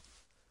box.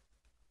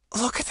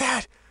 Look at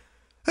that.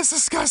 That's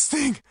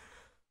disgusting.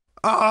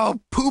 Oh,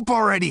 poop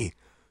already.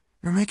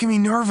 You're making me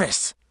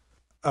nervous.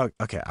 Oh,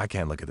 okay, I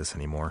can't look at this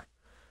anymore.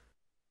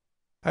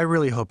 I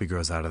really hope he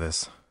grows out of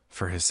this,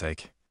 for his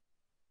sake.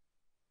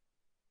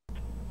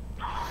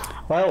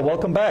 Well,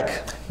 welcome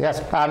back.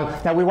 Yes.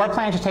 Now, we were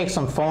planning to take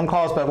some phone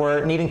calls, but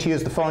we're needing to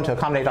use the phone to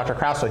accommodate Dr.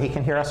 Krauss so he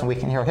can hear us and we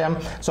can hear him.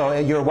 So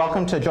you're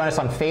welcome to join us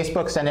on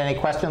Facebook. Send any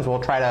questions.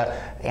 We'll try to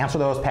answer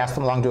those, pass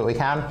them along, do what we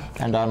can.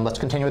 And let's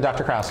continue with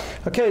Dr. Krauss.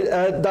 Okay,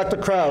 Dr.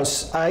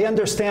 Krauss, I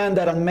understand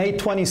that on May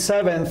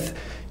 27th,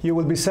 you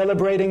will be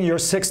celebrating your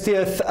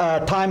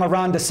 60th time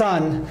around the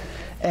sun.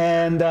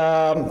 And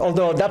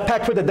although that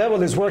pact with the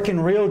devil is working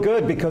real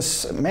good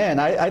because, man,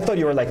 I thought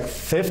you were like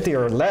 50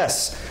 or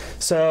less.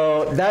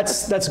 So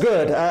that's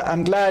good.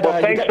 I'm glad.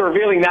 Well, thanks for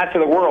revealing that to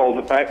the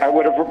world. I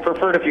would have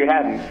preferred if you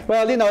hadn't.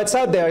 Well, you know, it's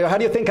out there. How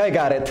do you think I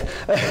got it?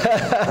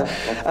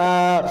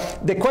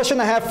 The question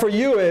I have for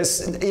you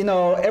is, you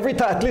know, every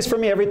time, at least for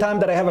me, every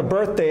time that I have a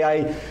birthday,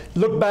 I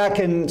look back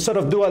and sort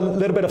of do a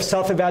little bit of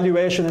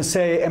self-evaluation and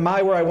say, am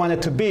I where I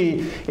wanted to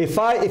be?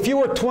 If you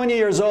were 20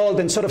 years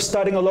old and sort of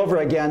starting all over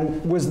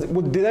again,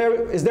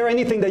 is there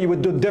anything that you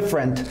would do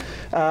different?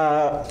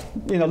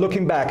 You know,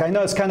 looking back, I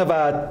know it's kind of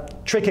a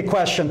tricky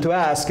question to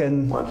ask,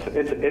 and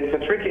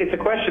it's a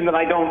question that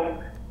I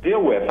don't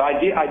deal with. I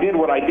did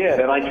what I did,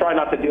 and I try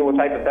not to deal with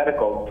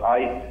hypotheticals.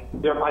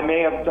 I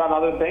may have done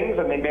other things,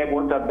 and they may have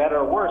worked out better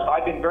or worse.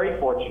 I've been very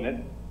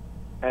fortunate,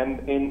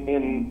 and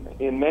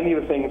in many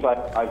of the things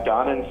I've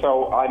done, and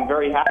so I'm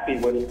very happy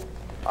with.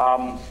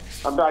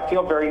 I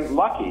feel very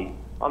lucky.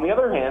 On the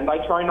other hand,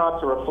 I try not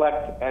to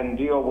reflect and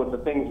deal with the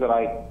things that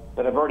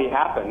have already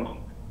happened,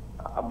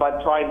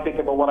 but try and think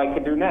about what I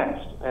could do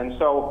next. And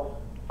so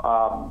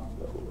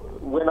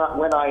when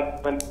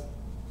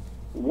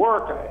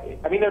work,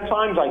 I mean, there are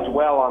times I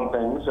dwell on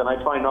things, and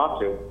I try not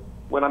to.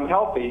 When I'm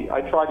healthy, I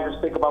try to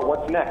just think about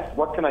what's next.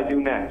 What can I do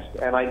next?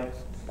 And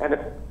if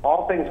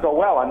all things go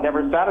well, I'm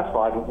never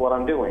satisfied with what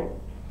I'm doing.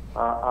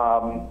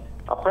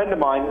 A friend of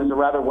mine who's a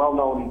rather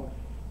well-known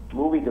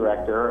movie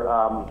director,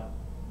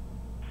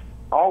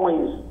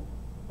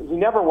 he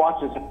never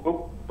watches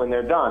when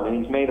they're done, and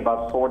he's made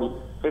about 40,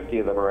 50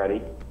 of them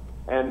already.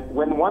 And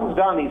when one's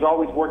done, he's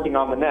always working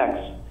on the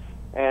next.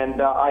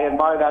 And I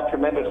admire that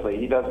tremendously.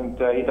 He doesn't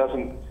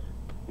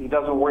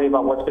worry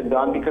about what's been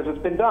done because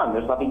it's been done.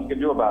 There's nothing you can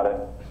do about it.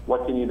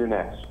 What can you do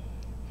next?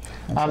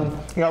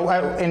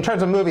 In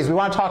terms of movies, we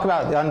want to talk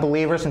about The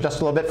Unbelievers in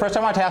just a little bit. First,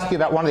 I want to ask you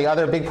about one of the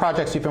other big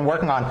projects you've been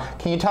working on.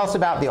 Can you tell us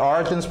about the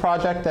Origins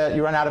project that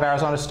you run out of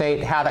Arizona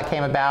State, how that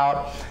came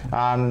about,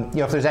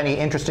 if there's any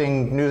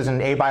interesting news in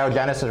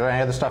abiogenesis or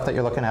any other stuff that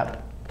you're looking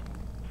at?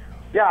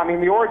 Yeah, I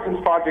mean, the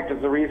Origins project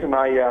is the reason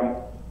I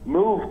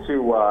moved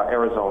to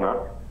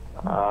Arizona.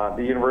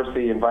 The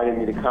university invited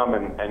me to come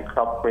and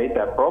help create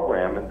that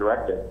program and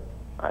direct it.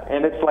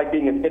 And it's like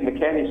being in the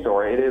candy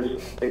store.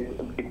 It's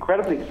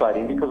incredibly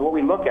exciting because what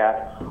we look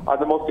at are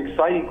the most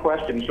exciting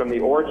questions from the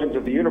origins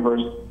of the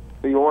universe,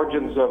 the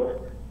origins of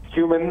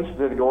humans,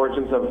 the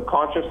origins of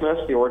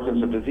consciousness, the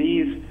origins of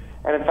disease,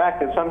 and in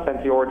fact, in some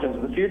sense, the origins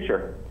of the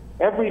future.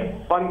 Every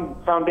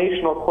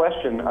foundational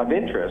question of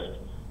interest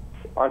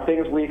are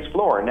things we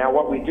explore. Now,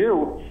 what we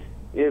do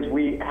is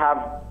we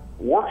have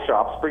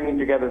workshops bringing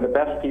together the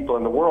best people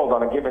in the world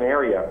on a given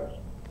area.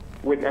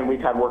 And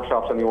we've had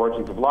workshops on the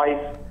origins of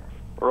life,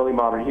 early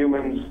modern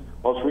humans,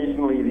 most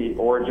recently the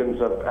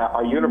origins of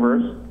our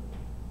universe.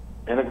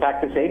 And in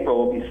fact, this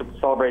April we'll be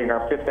celebrating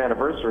our 5th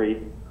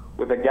anniversary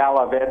with a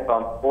gala event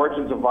on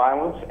origins of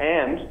violence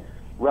and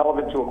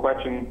relevant to a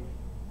question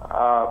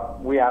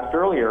we asked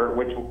earlier,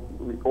 which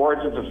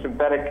origins of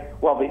synthetic,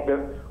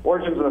 the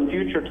origins of the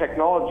future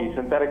technology,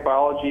 synthetic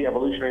biology,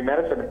 evolutionary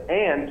medicine,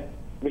 and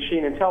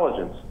machine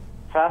intelligence.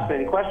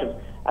 Fascinating questions.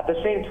 At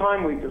the same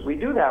time, as we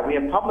do that, we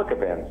have public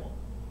events.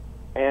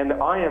 And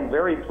I am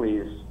very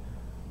pleased.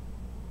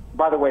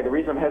 By the way, the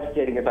reason I'm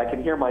hesitating is I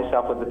can hear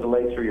myself with the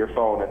delay through your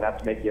phone, and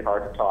that's making it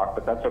hard to talk,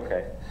 but that's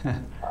okay.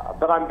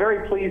 But I'm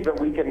very pleased that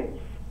we can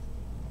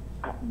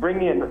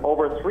bring in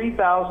over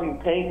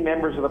 3,000 paying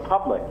members of the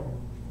public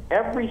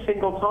every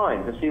single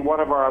time to see one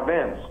of our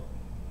events.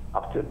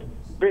 Up to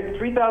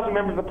 3,000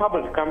 members of the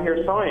public to come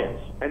hear science,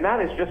 and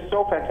that is just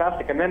so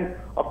fantastic. And then,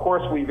 of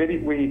course, we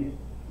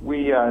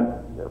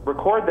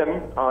record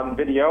them on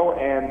video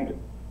and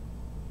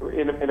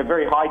in a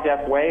very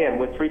high-def way and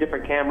with 3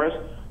 different cameras,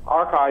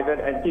 archive it,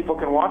 and people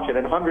can watch it,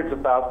 and hundreds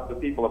of thousands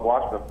of people have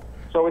watched them.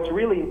 So it's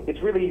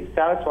really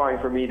satisfying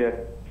for me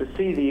to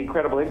see the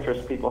incredible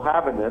interest people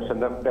have in this,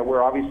 and that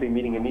we're obviously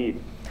meeting a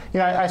need.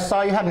 I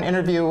saw you had an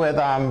interview with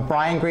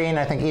Brian Greene,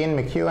 I think Ian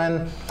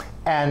McEwan,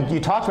 and you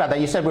talked about that.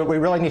 You said what we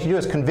really need to do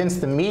is convince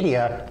the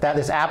media that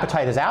this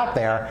appetite is out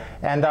there.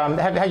 And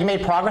have you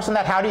made progress in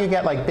that? How do you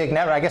get big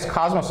networks? I guess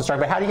Cosmos is starting,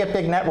 but how do you get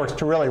big networks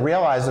to really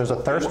realize there's a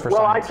thirst for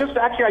science?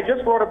 I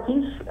just wrote a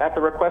piece at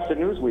the request of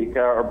Newsweek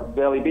or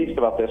Daily Beast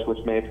about this,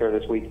 which may appear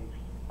this week.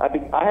 I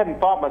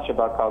hadn't thought much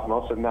about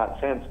Cosmos in that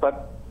sense,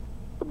 but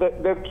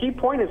the key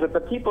point is that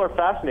the people are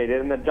fascinated,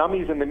 and the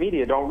dummies in the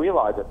media don't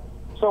realize it.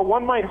 So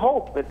one might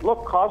hope that,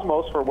 look,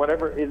 Cosmos, for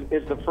whatever,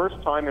 is the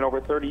first time in over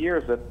 30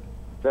 years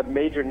that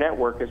major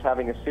network is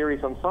having a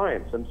series on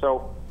science, and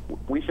so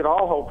we should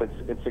all hope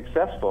it's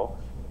successful,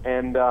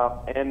 and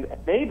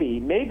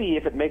maybe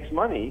if it makes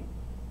money,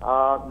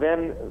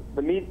 then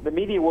the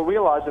media will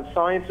realize that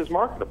science is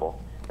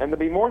marketable, and there'll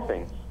be more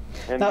things,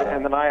 and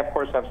then I of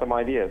course have some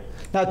ideas.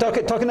 Now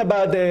talking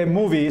about the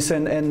movies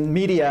and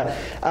media,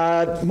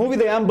 movie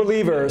The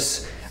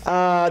Unbelievers.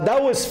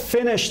 That was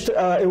finished,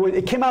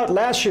 it came out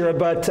last year,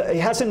 but it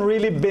hasn't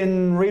really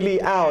been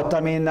out. I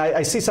mean,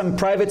 I see some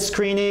private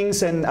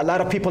screenings and a lot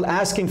of people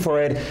asking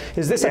for it.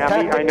 Is this a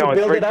tactic to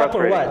build it up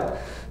or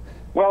what?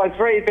 Well, it's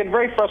been a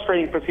very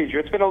frustrating procedure.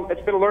 It's been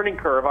a learning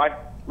curve. I've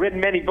written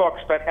many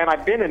books, and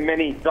I've been in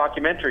many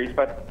documentaries,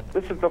 but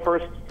this is the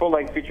first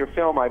full-length feature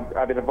film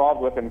I've been involved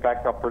with, in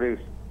fact, helped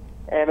produce.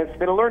 And it's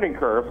been a learning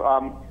curve.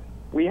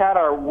 We had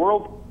our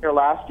world premiere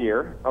last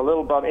year,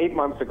 about 8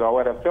 months ago,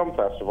 at a film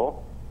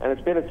festival. And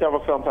it's been at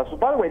several film festivals.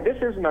 By the way, this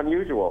isn't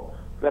unusual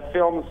that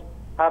films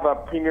have a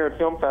premiere at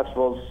film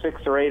festivals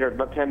 6 or 8 or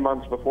 10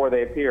 months before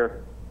they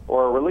appear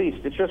or are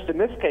released. It's just in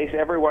this case,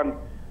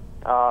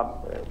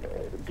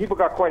 people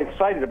got quite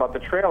excited about the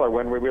trailer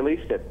when we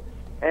released it.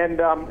 And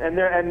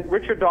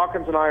Richard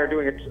Dawkins and I are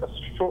doing a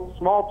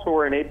small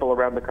tour in April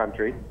around the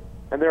country.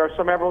 And there are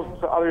several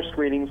other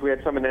screenings. We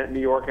had some in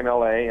New York and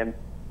LA. And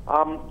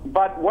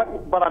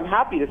But I'm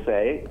happy to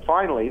say,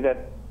 finally,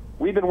 that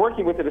we've been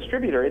working with the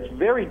distributor. It's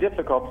very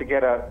difficult to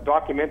get a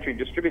documentary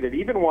distributed,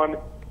 even one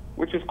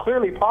which is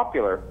clearly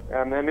popular.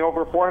 And then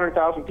over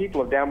 400,000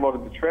 people have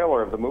downloaded the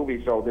trailer of the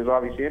movie, so there's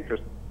obviously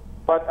interest.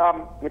 But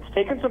it's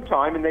taken some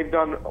time, and they've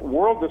done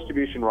world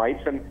distribution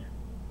rights. And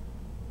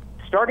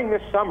starting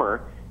this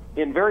summer,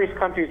 in various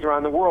countries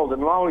around the world,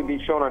 and not only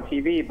be shown on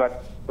TV,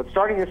 but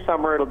starting this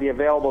summer, it'll be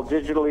available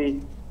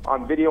digitally,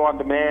 on video on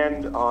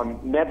demand, on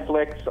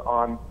Netflix,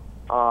 on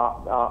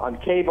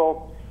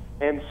cable.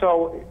 And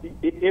so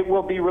it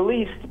will be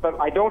released, but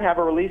I don't have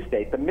a release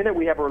date. The minute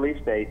we have a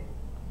release date,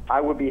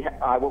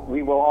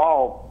 we will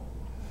all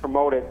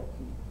promote it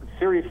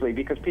seriously,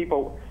 because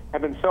people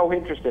have been so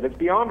interested. It's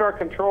beyond our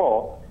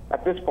control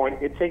at this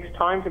point. It takes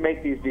time to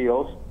make these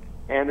deals,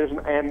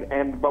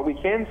 but we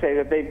can say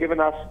that they've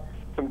given us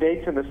some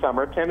dates in the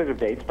summer, tentative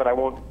dates, but I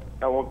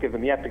won't give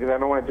them yet, because I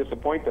don't want to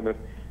disappoint them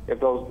if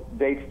those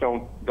dates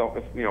don't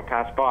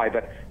pass by.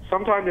 But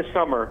sometime this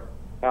summer,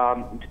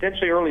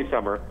 potentially early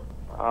summer,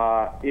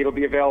 it'll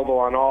be available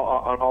on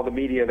all the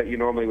media that you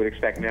normally would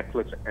expect,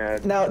 Netflix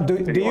and now do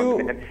you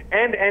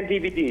and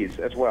DVDs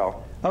as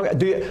well. Okay.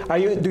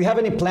 Do you have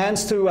any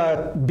plans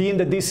to be in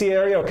the DC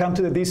area or come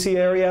to the DC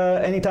area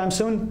anytime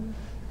soon?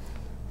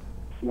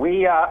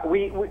 We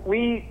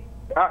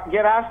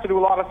get asked to do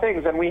a lot of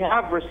things, and we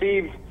have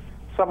received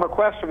some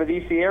requests from the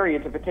DC area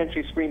to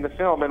potentially screen the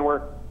film, and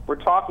we're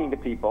talking to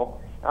people.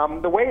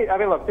 The way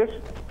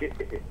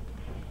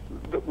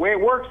it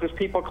works is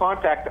people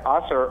contact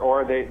us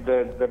or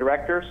the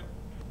directors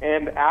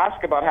and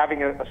ask about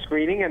having a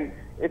screening, and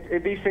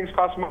these things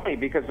cost money,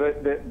 because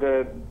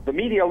the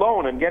media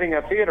alone and getting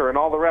a theater and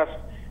all the rest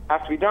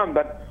have to be done.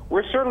 But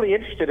we're certainly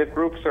interested, if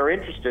groups are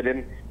interested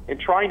in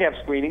trying to have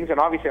screenings, and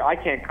obviously I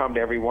can't come to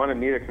everyone, and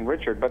neither can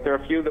Richard, but there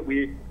are a few that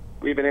we've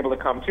been able to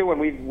come to, and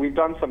we've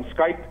done some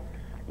Skype.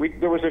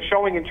 There was a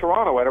showing in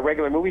Toronto at a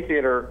regular movie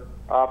theater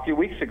a few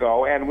weeks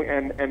ago, and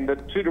the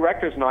two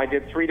directors and I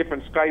did 3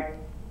 different Skype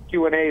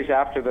Q&As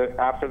after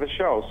the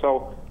show.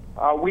 So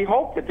we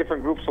hope that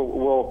different groups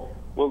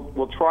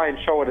will try and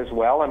show it as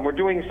well. And we're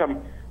doing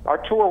our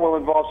tour will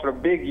involve sort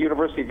of big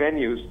university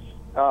venues: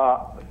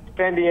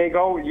 San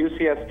Diego,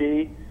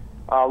 UCSD,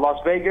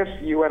 Las Vegas,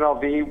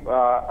 UNLV,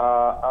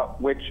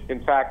 which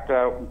in fact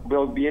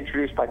will be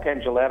introduced by Penn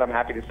Jillette, I'm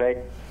happy to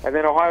say, and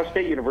then Ohio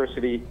State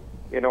University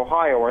in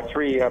Ohio are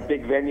 3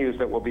 big venues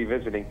that we'll be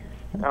visiting.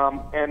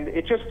 And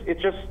it just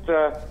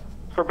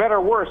for better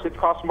or worse, it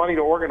costs money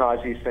to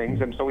organize these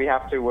things, and so we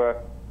have to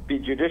be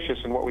judicious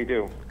in what we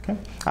do. Okay.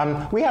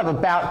 We have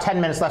about 10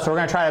 minutes left, so we're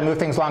going to try to move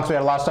things along, because we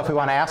have a lot of stuff we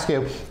want to ask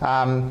you.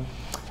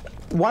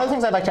 One of the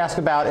things I'd like to ask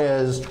about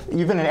is,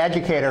 you've been an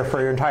educator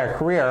for your entire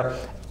career.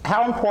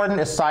 How important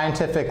is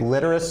scientific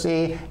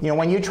literacy?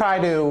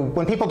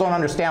 When people don't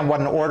understand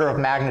what an order of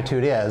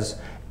magnitude is,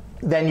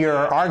 then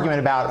your argument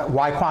about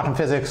why quantum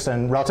physics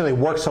and relativity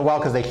works so well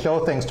because they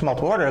show things to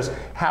multiple orders,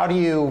 how do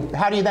you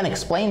then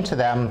explain to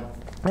them,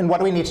 and what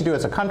do we need to do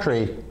as a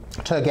country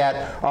to get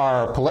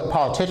our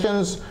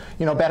politicians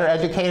better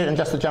educated, and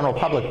just the general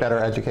public better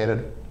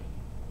educated?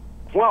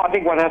 Well, I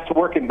think one has to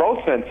work in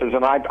both senses,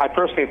 and I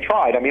personally have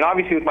tried. I mean,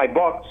 obviously with my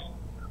books,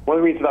 one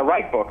of the reasons I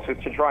write books is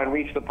to try and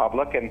reach the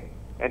public and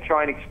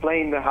try and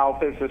explain how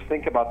physicists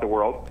think about the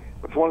world.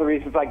 It's one of the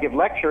reasons I give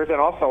lectures, and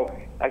also,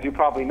 as you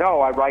probably know,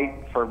 I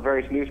write for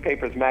various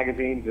newspapers,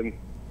 magazines,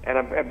 and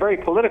I'm very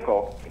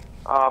political.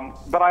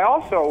 But I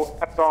also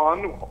have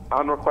gone,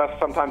 on request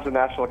sometimes the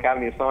National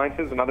Academy of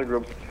Sciences and other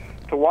groups,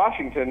 to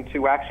Washington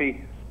to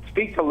actually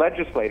speak to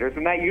legislators,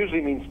 and that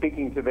usually means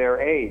speaking to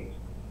their aides.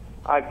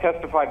 I've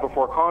testified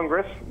before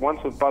Congress,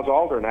 once with Buzz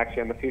Aldrin,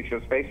 actually, on the future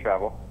of space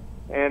travel.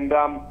 And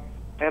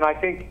I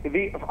think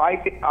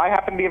I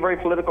happen to be a very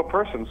political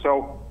person,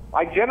 so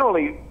I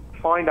generally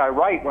find I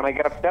write when I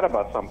get upset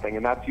about something,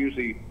 and that's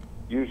usually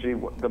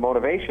the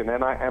motivation.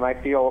 And I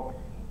feel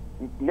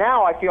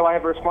now I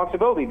have a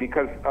responsibility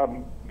because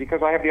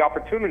I have the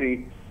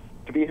opportunity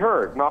to be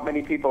heard. Not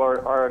many people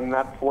are in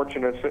that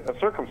fortunate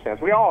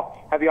circumstance. We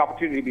all have the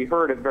opportunity to be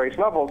heard at various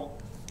levels,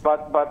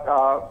 but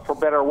for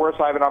better or worse,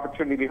 I have an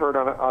opportunity to be heard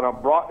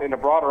in a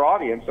broader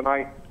audience, and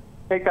I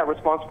take that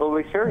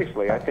responsibility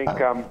seriously. I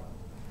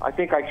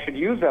think I should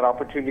use that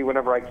opportunity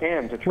whenever I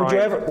can to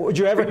try. Would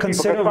you ever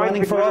consider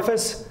running for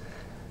office?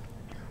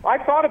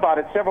 I've thought about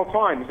it several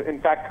times. In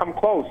fact, come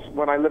close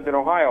when I lived in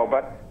Ohio,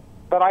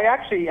 but I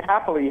actually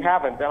happily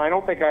haven't, and I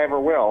don't think I ever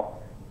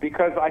will,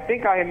 because I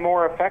think I am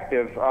more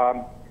effective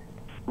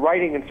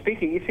writing and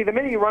speaking. You see, the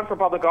minute you run for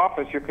public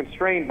office, you're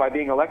constrained by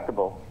being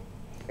electable,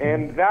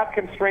 and that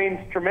constrains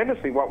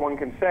tremendously what one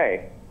can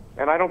say.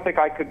 And I don't think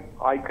I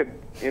could,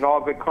 in all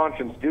good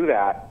conscience, do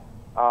that.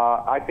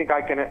 I think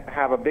I can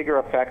have a bigger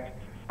effect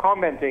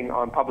commenting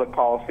on public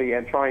policy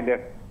and trying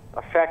to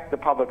affect the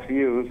public's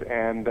views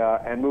and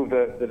move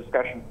the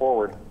discussion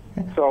forward.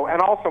 So, and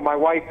also my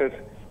wife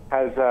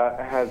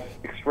has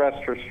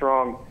expressed her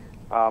strong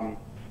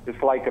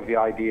dislike of the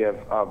idea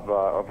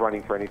of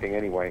running for anything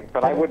anyway.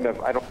 But I wouldn't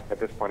have. I don't. At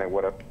this point, I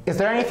would have. Is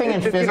there anything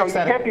in physics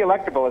that you can't be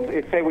electable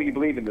and say what you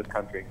believe in this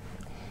country?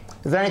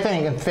 Is there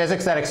anything in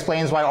physics that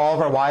explains why all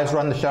of our wives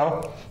run the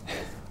show?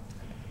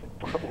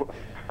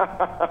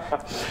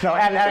 No,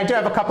 and I do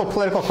have a couple of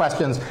political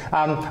questions.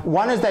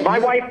 One is that my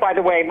wife, by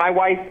the way, my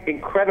wife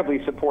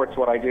incredibly supports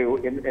what I do,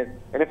 and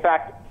in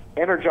fact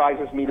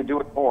energizes me to do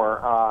it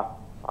more.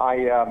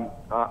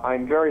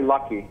 I'm very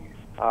lucky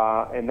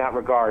in that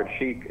regard.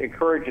 She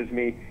encourages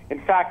me.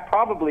 In fact,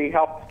 probably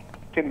helped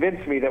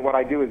convince me that what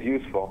I do is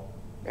useful,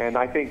 and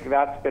I think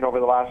that's been over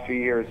the last few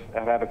years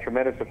have had a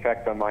tremendous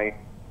effect on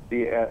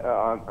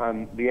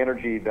on the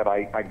energy that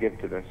I give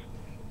to this.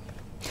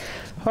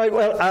 All right,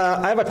 well,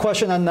 I have a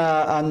question on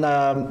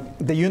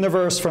The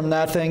Universe from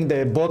Nothing,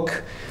 the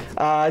book.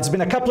 It's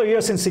been a couple of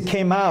years since it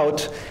came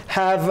out.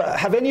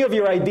 Have any of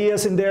your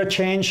ideas in there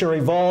changed or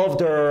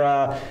evolved, or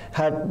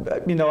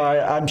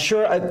I'm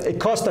sure it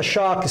caused a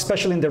shock,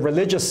 especially in the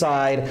religious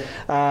side,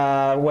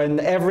 when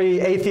every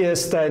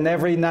atheist and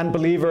every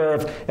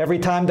non-believer, every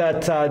time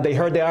that they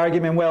heard the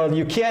argument, well,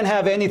 you can't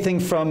have anything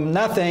from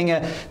nothing,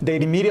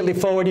 they'd immediately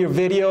forward your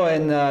video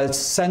and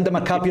send them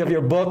a copy of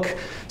your book.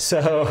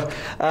 So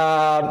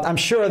I'm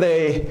sure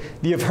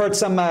you've heard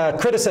some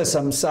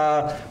criticisms.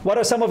 What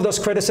are some of those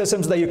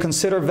criticisms that you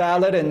consider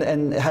valid,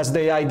 and has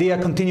the idea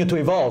continued to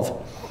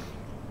evolve?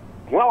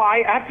 Well,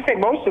 I have to say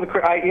most of the,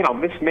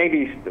 this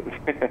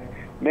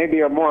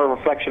maybe are more a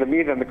reflection of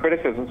me than the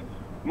criticisms.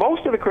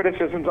 Most of the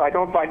criticisms I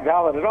don't find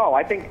valid at all.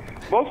 I think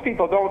most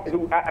people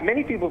don't,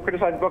 many people who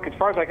criticize the book, as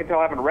far as I can tell,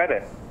 haven't read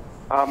it,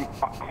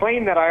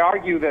 claim that I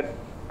argue that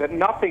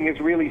nothing is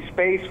really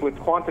space with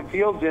quantum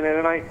fields in it,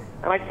 and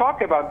I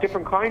talk about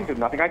different kinds of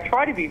nothing. I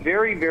try to be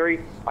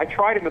I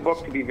tried in the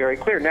book to be very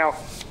clear. Now,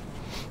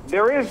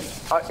 there is,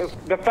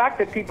 the fact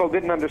that people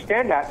didn't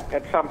understand that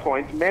at some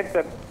point meant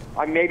that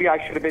maybe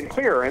I should have been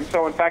clearer, and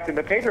so in fact in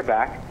the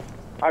paperback,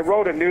 I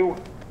wrote a new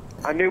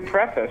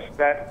preface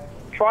that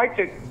tried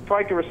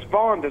to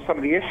respond to some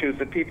of the issues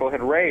that people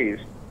had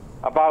raised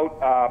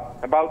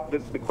about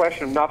the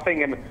question of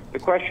nothing and the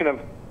question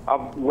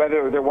of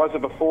whether there was a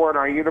before in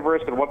our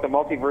universe and what the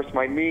multiverse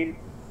might mean.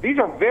 These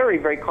are very,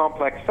 very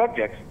complex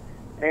subjects.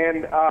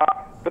 And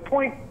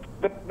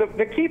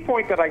the key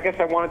point that I guess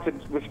I wanted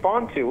to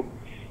respond to,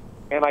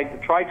 and I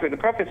tried to in the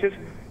preface, is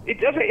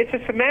it's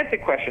a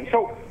semantic question.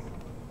 So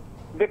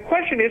the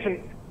question isn't,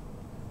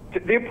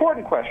 the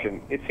important question,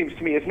 it seems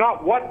to me, is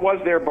not what was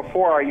there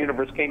before our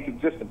universe came to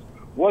existence.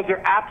 Was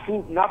there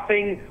absolute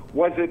nothing?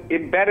 Was it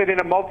embedded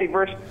in a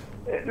multiverse?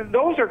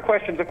 Those are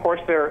questions, of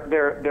course,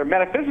 they're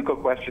metaphysical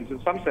questions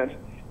in some sense,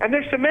 and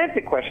they're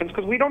semantic questions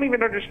because we don't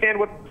even understand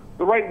what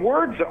the right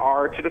words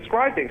are to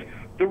describe things.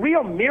 The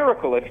real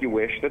miracle, if you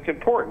wish, that's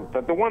important,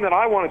 but the one that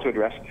I wanted to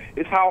address,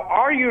 is how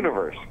our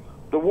universe,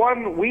 the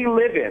one we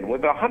live in,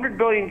 with 100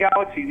 billion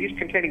galaxies, each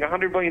containing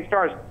 100 billion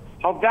stars,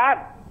 how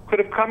that could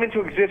have come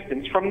into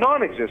existence from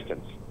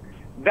non-existence.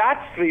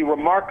 That's the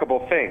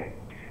remarkable thing.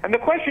 And the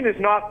question is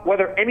not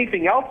whether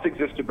anything else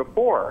existed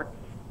before.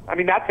 I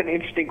mean, that's an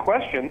interesting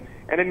question,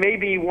 and it may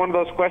be one of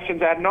those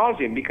questions ad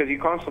nauseum because you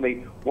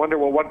constantly wonder,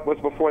 well, what was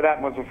before that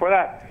and what's before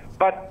that?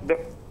 But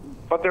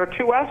there are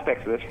two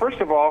aspects of this. First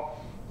of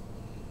all,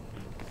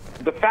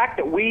 the fact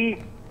that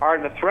we are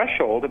in the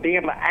threshold of being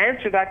able to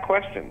answer that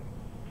question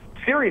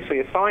seriously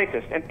as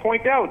scientists and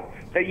point out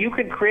that you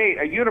can create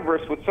a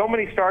universe with so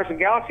many stars and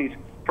galaxies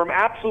from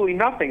absolutely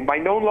nothing by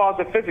known laws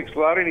of physics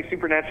without any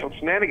supernatural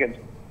shenanigans.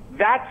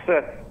 That's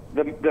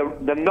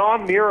the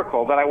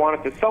non-miracle that I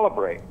wanted to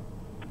celebrate.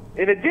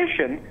 In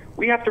addition,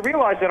 we have to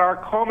realize that our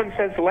common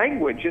sense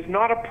language is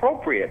not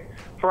appropriate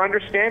for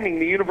understanding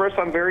the universe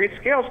on various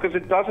scales because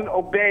it doesn't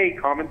obey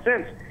common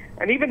sense.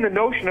 And even the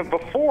notion of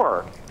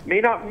before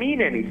may not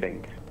mean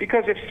anything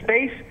because if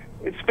space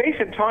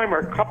and time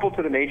are coupled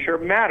to the nature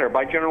of matter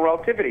by general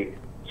relativity.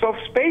 So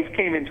if space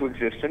came into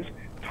existence,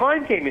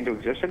 time came into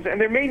existence, and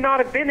there may not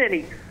have been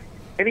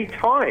any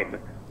time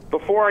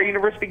before our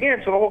universe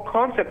began. So the whole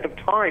concept of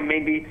time may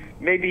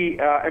be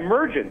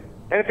emergent.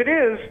 And if it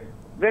is,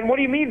 then what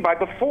do you mean by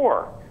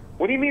before?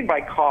 What do you mean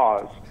by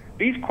cause?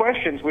 These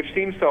questions, which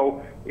seem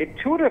so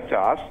intuitive to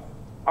us,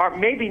 are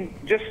maybe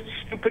just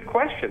stupid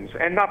questions,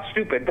 and not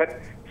stupid, but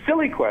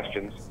silly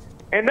questions.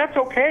 And that's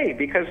okay,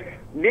 because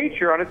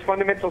nature on its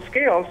fundamental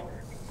scales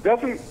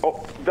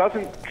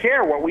doesn't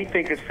care what we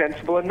think is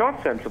sensible and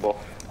not sensible.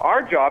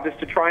 Our job is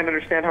to try and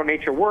understand how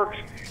nature works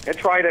and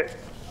try to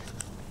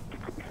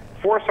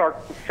force our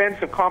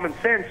sense of common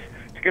sense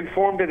to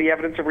conform to the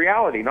evidence of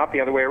reality, not the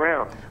other way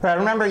around. Right.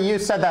 Remember, you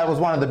said that was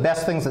one of the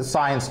best things that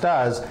science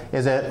does,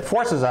 is it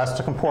forces us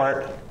to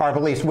comport our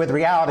beliefs with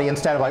reality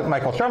instead of, like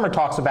Michael Shermer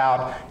talks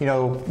about,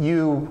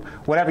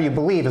 whatever you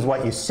believe is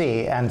what you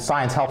see, and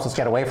science helps us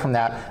get away from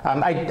that.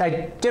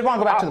 I did want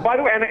to go back to the... By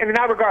the way, and in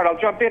that regard, I'll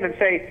jump in and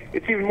say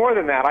it's even more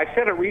than that. I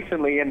said it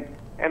recently, and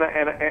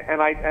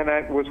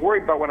I was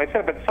worried about when I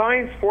said it, but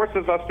science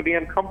forces us to be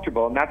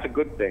uncomfortable, and that's a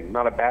good thing,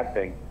 not a bad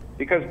thing.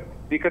 Because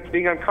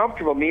being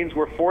uncomfortable means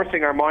we're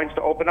forcing our minds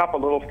to open up a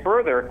little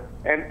further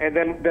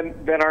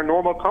than our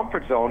normal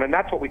comfort zone, and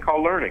that's what we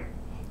call learning.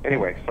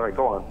 Anyway, sorry,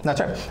 go on.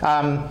 That's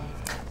right.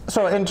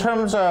 So in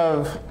terms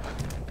of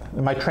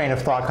My train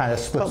of thought kind of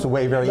slips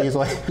away very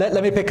easily.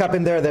 Let me pick up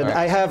in there then. Right.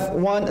 I have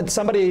one,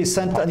 somebody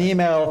sent an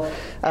email,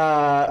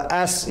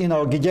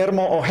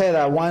 Guillermo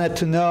Ojeda wanted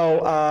to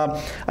know,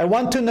 I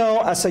want to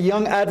know, as a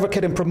young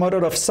advocate and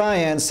promoter of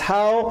science,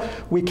 how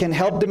we can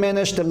help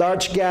diminish the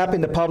large gap in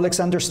the public's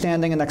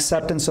understanding and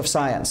acceptance of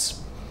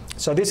science.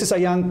 So this is a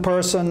young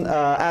person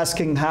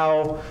asking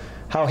how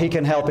he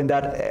can help in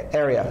that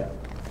area.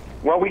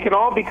 Well, we can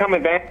all become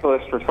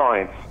evangelists for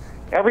science.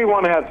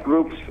 Everyone has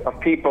groups of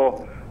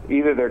people,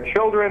 either their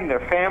children,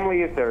 their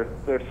families,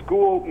 their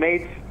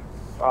schoolmates,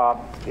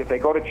 if they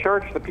go to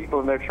church, the people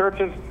in their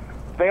churches,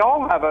 they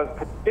all have a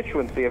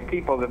constituency of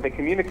people that they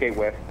communicate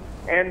with.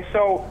 And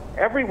so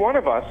every one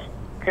of us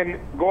can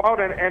go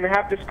out and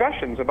have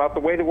discussions about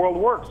the way the world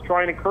works,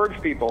 try and encourage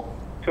people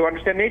to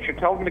understand nature,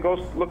 tell them to go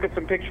look at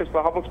some pictures of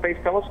the Hubble Space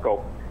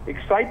Telescope,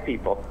 excite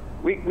people.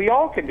 We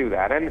all can do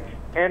that, and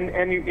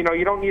you know,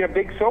 you don't need a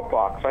big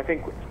soapbox. I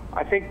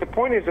think the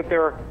point is that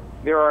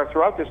there are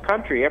throughout this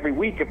country every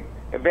week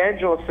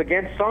evangelists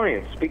against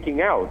science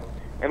speaking out,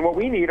 and what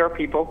we need are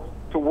people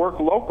to work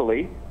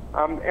locally.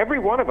 Every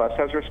one of us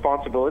has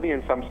responsibility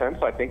in some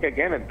sense, I think,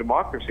 again, in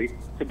democracy,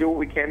 to do what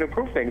we can to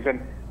improve things,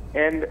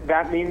 and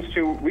that means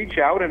to reach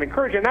out and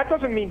encourage, and that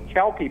doesn't mean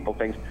tell people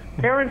things.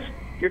 Parents,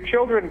 your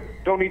children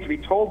don't need to be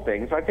told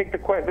things. I think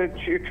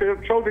your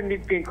children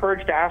need to be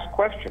encouraged to ask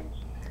questions.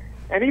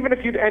 And even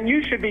if you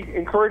should be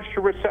encouraged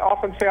to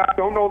often say, I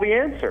don't know the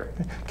answer.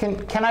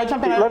 Can I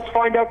jump in? Let's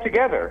find out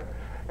together.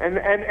 And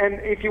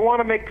if you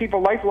want to make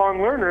people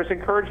lifelong learners,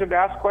 encourage them to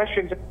ask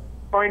questions and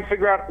try and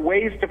figure out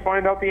ways to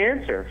find out the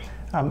answers.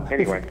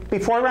 Anyway.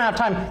 Before we run out of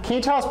time, can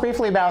you tell us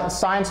briefly about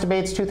Science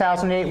Debates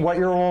 2008, what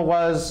your role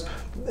was,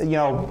 you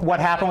know,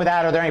 what happened with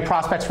that? Are there any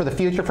prospects for the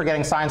future for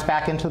getting science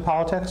back into the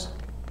politics?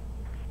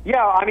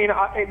 Yeah, I mean,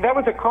 that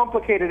was a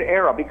complicated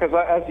era because,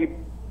 as you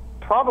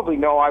probably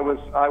know, I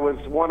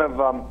was one of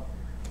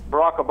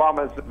Barack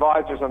Obama's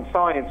advisors on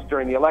science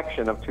during the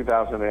election of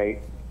 2008,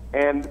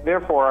 and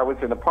therefore I was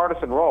in a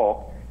partisan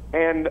role.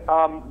 And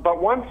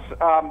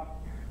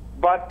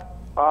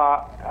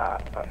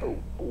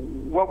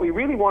what we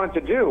really wanted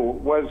to do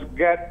was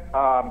get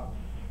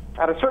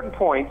at a certain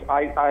point.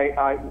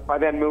 I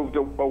then moved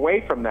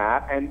away from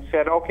that and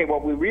said, okay,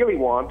 what we really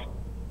want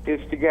is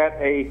to get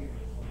a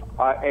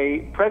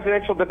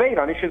presidential debate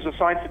on issues of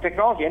science and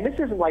technology. And this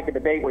isn't like a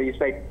debate where you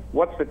say,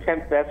 what's the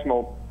 10th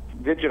decimal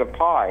digit of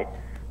pi?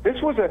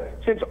 This was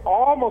since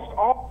almost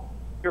all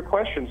your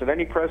questions that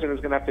any president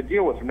is going to have to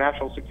deal with, from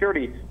national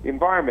security, the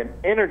environment,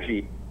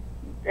 energy,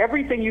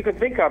 everything you can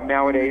think of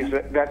nowadays,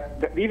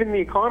 that even the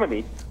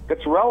economy,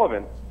 that's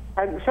relevant,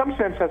 and in some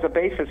sense has a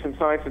basis in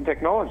science and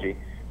technology.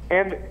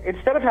 And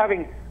instead of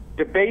having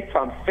debates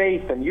on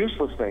faith and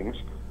useless things,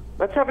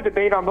 let's have a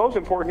debate on those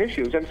important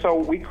issues. And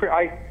so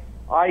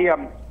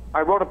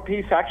I wrote a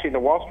piece actually in the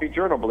Wall Street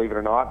Journal, believe it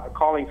or not,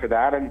 calling for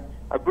that, and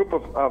a group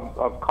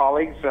of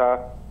colleagues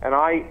and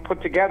I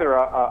put together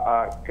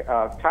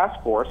a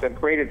task force and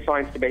created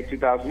Science Debate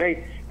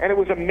 2008, and it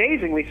was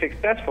amazingly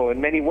successful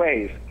in many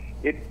ways.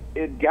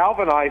 It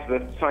galvanized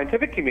the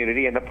scientific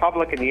community and the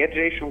public and the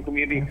educational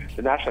community,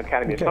 the National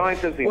Academy of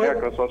Sciences, the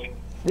American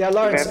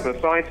Association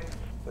of Science.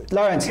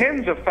 Lawrence.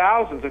 Tens of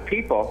thousands of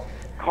people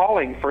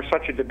calling for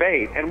such a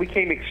debate, and we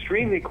came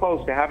extremely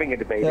close to having a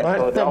debate in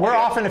Philadelphia. We're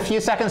off in a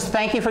few seconds.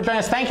 Thank you for joining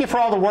us. Thank you for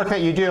all the work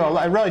that you do.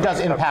 It really does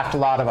impact a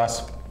lot of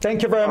us.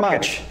 Thank you very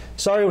much.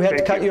 Sorry we had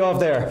to cut you off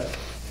there.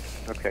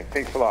 Okay,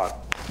 thanks a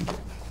lot.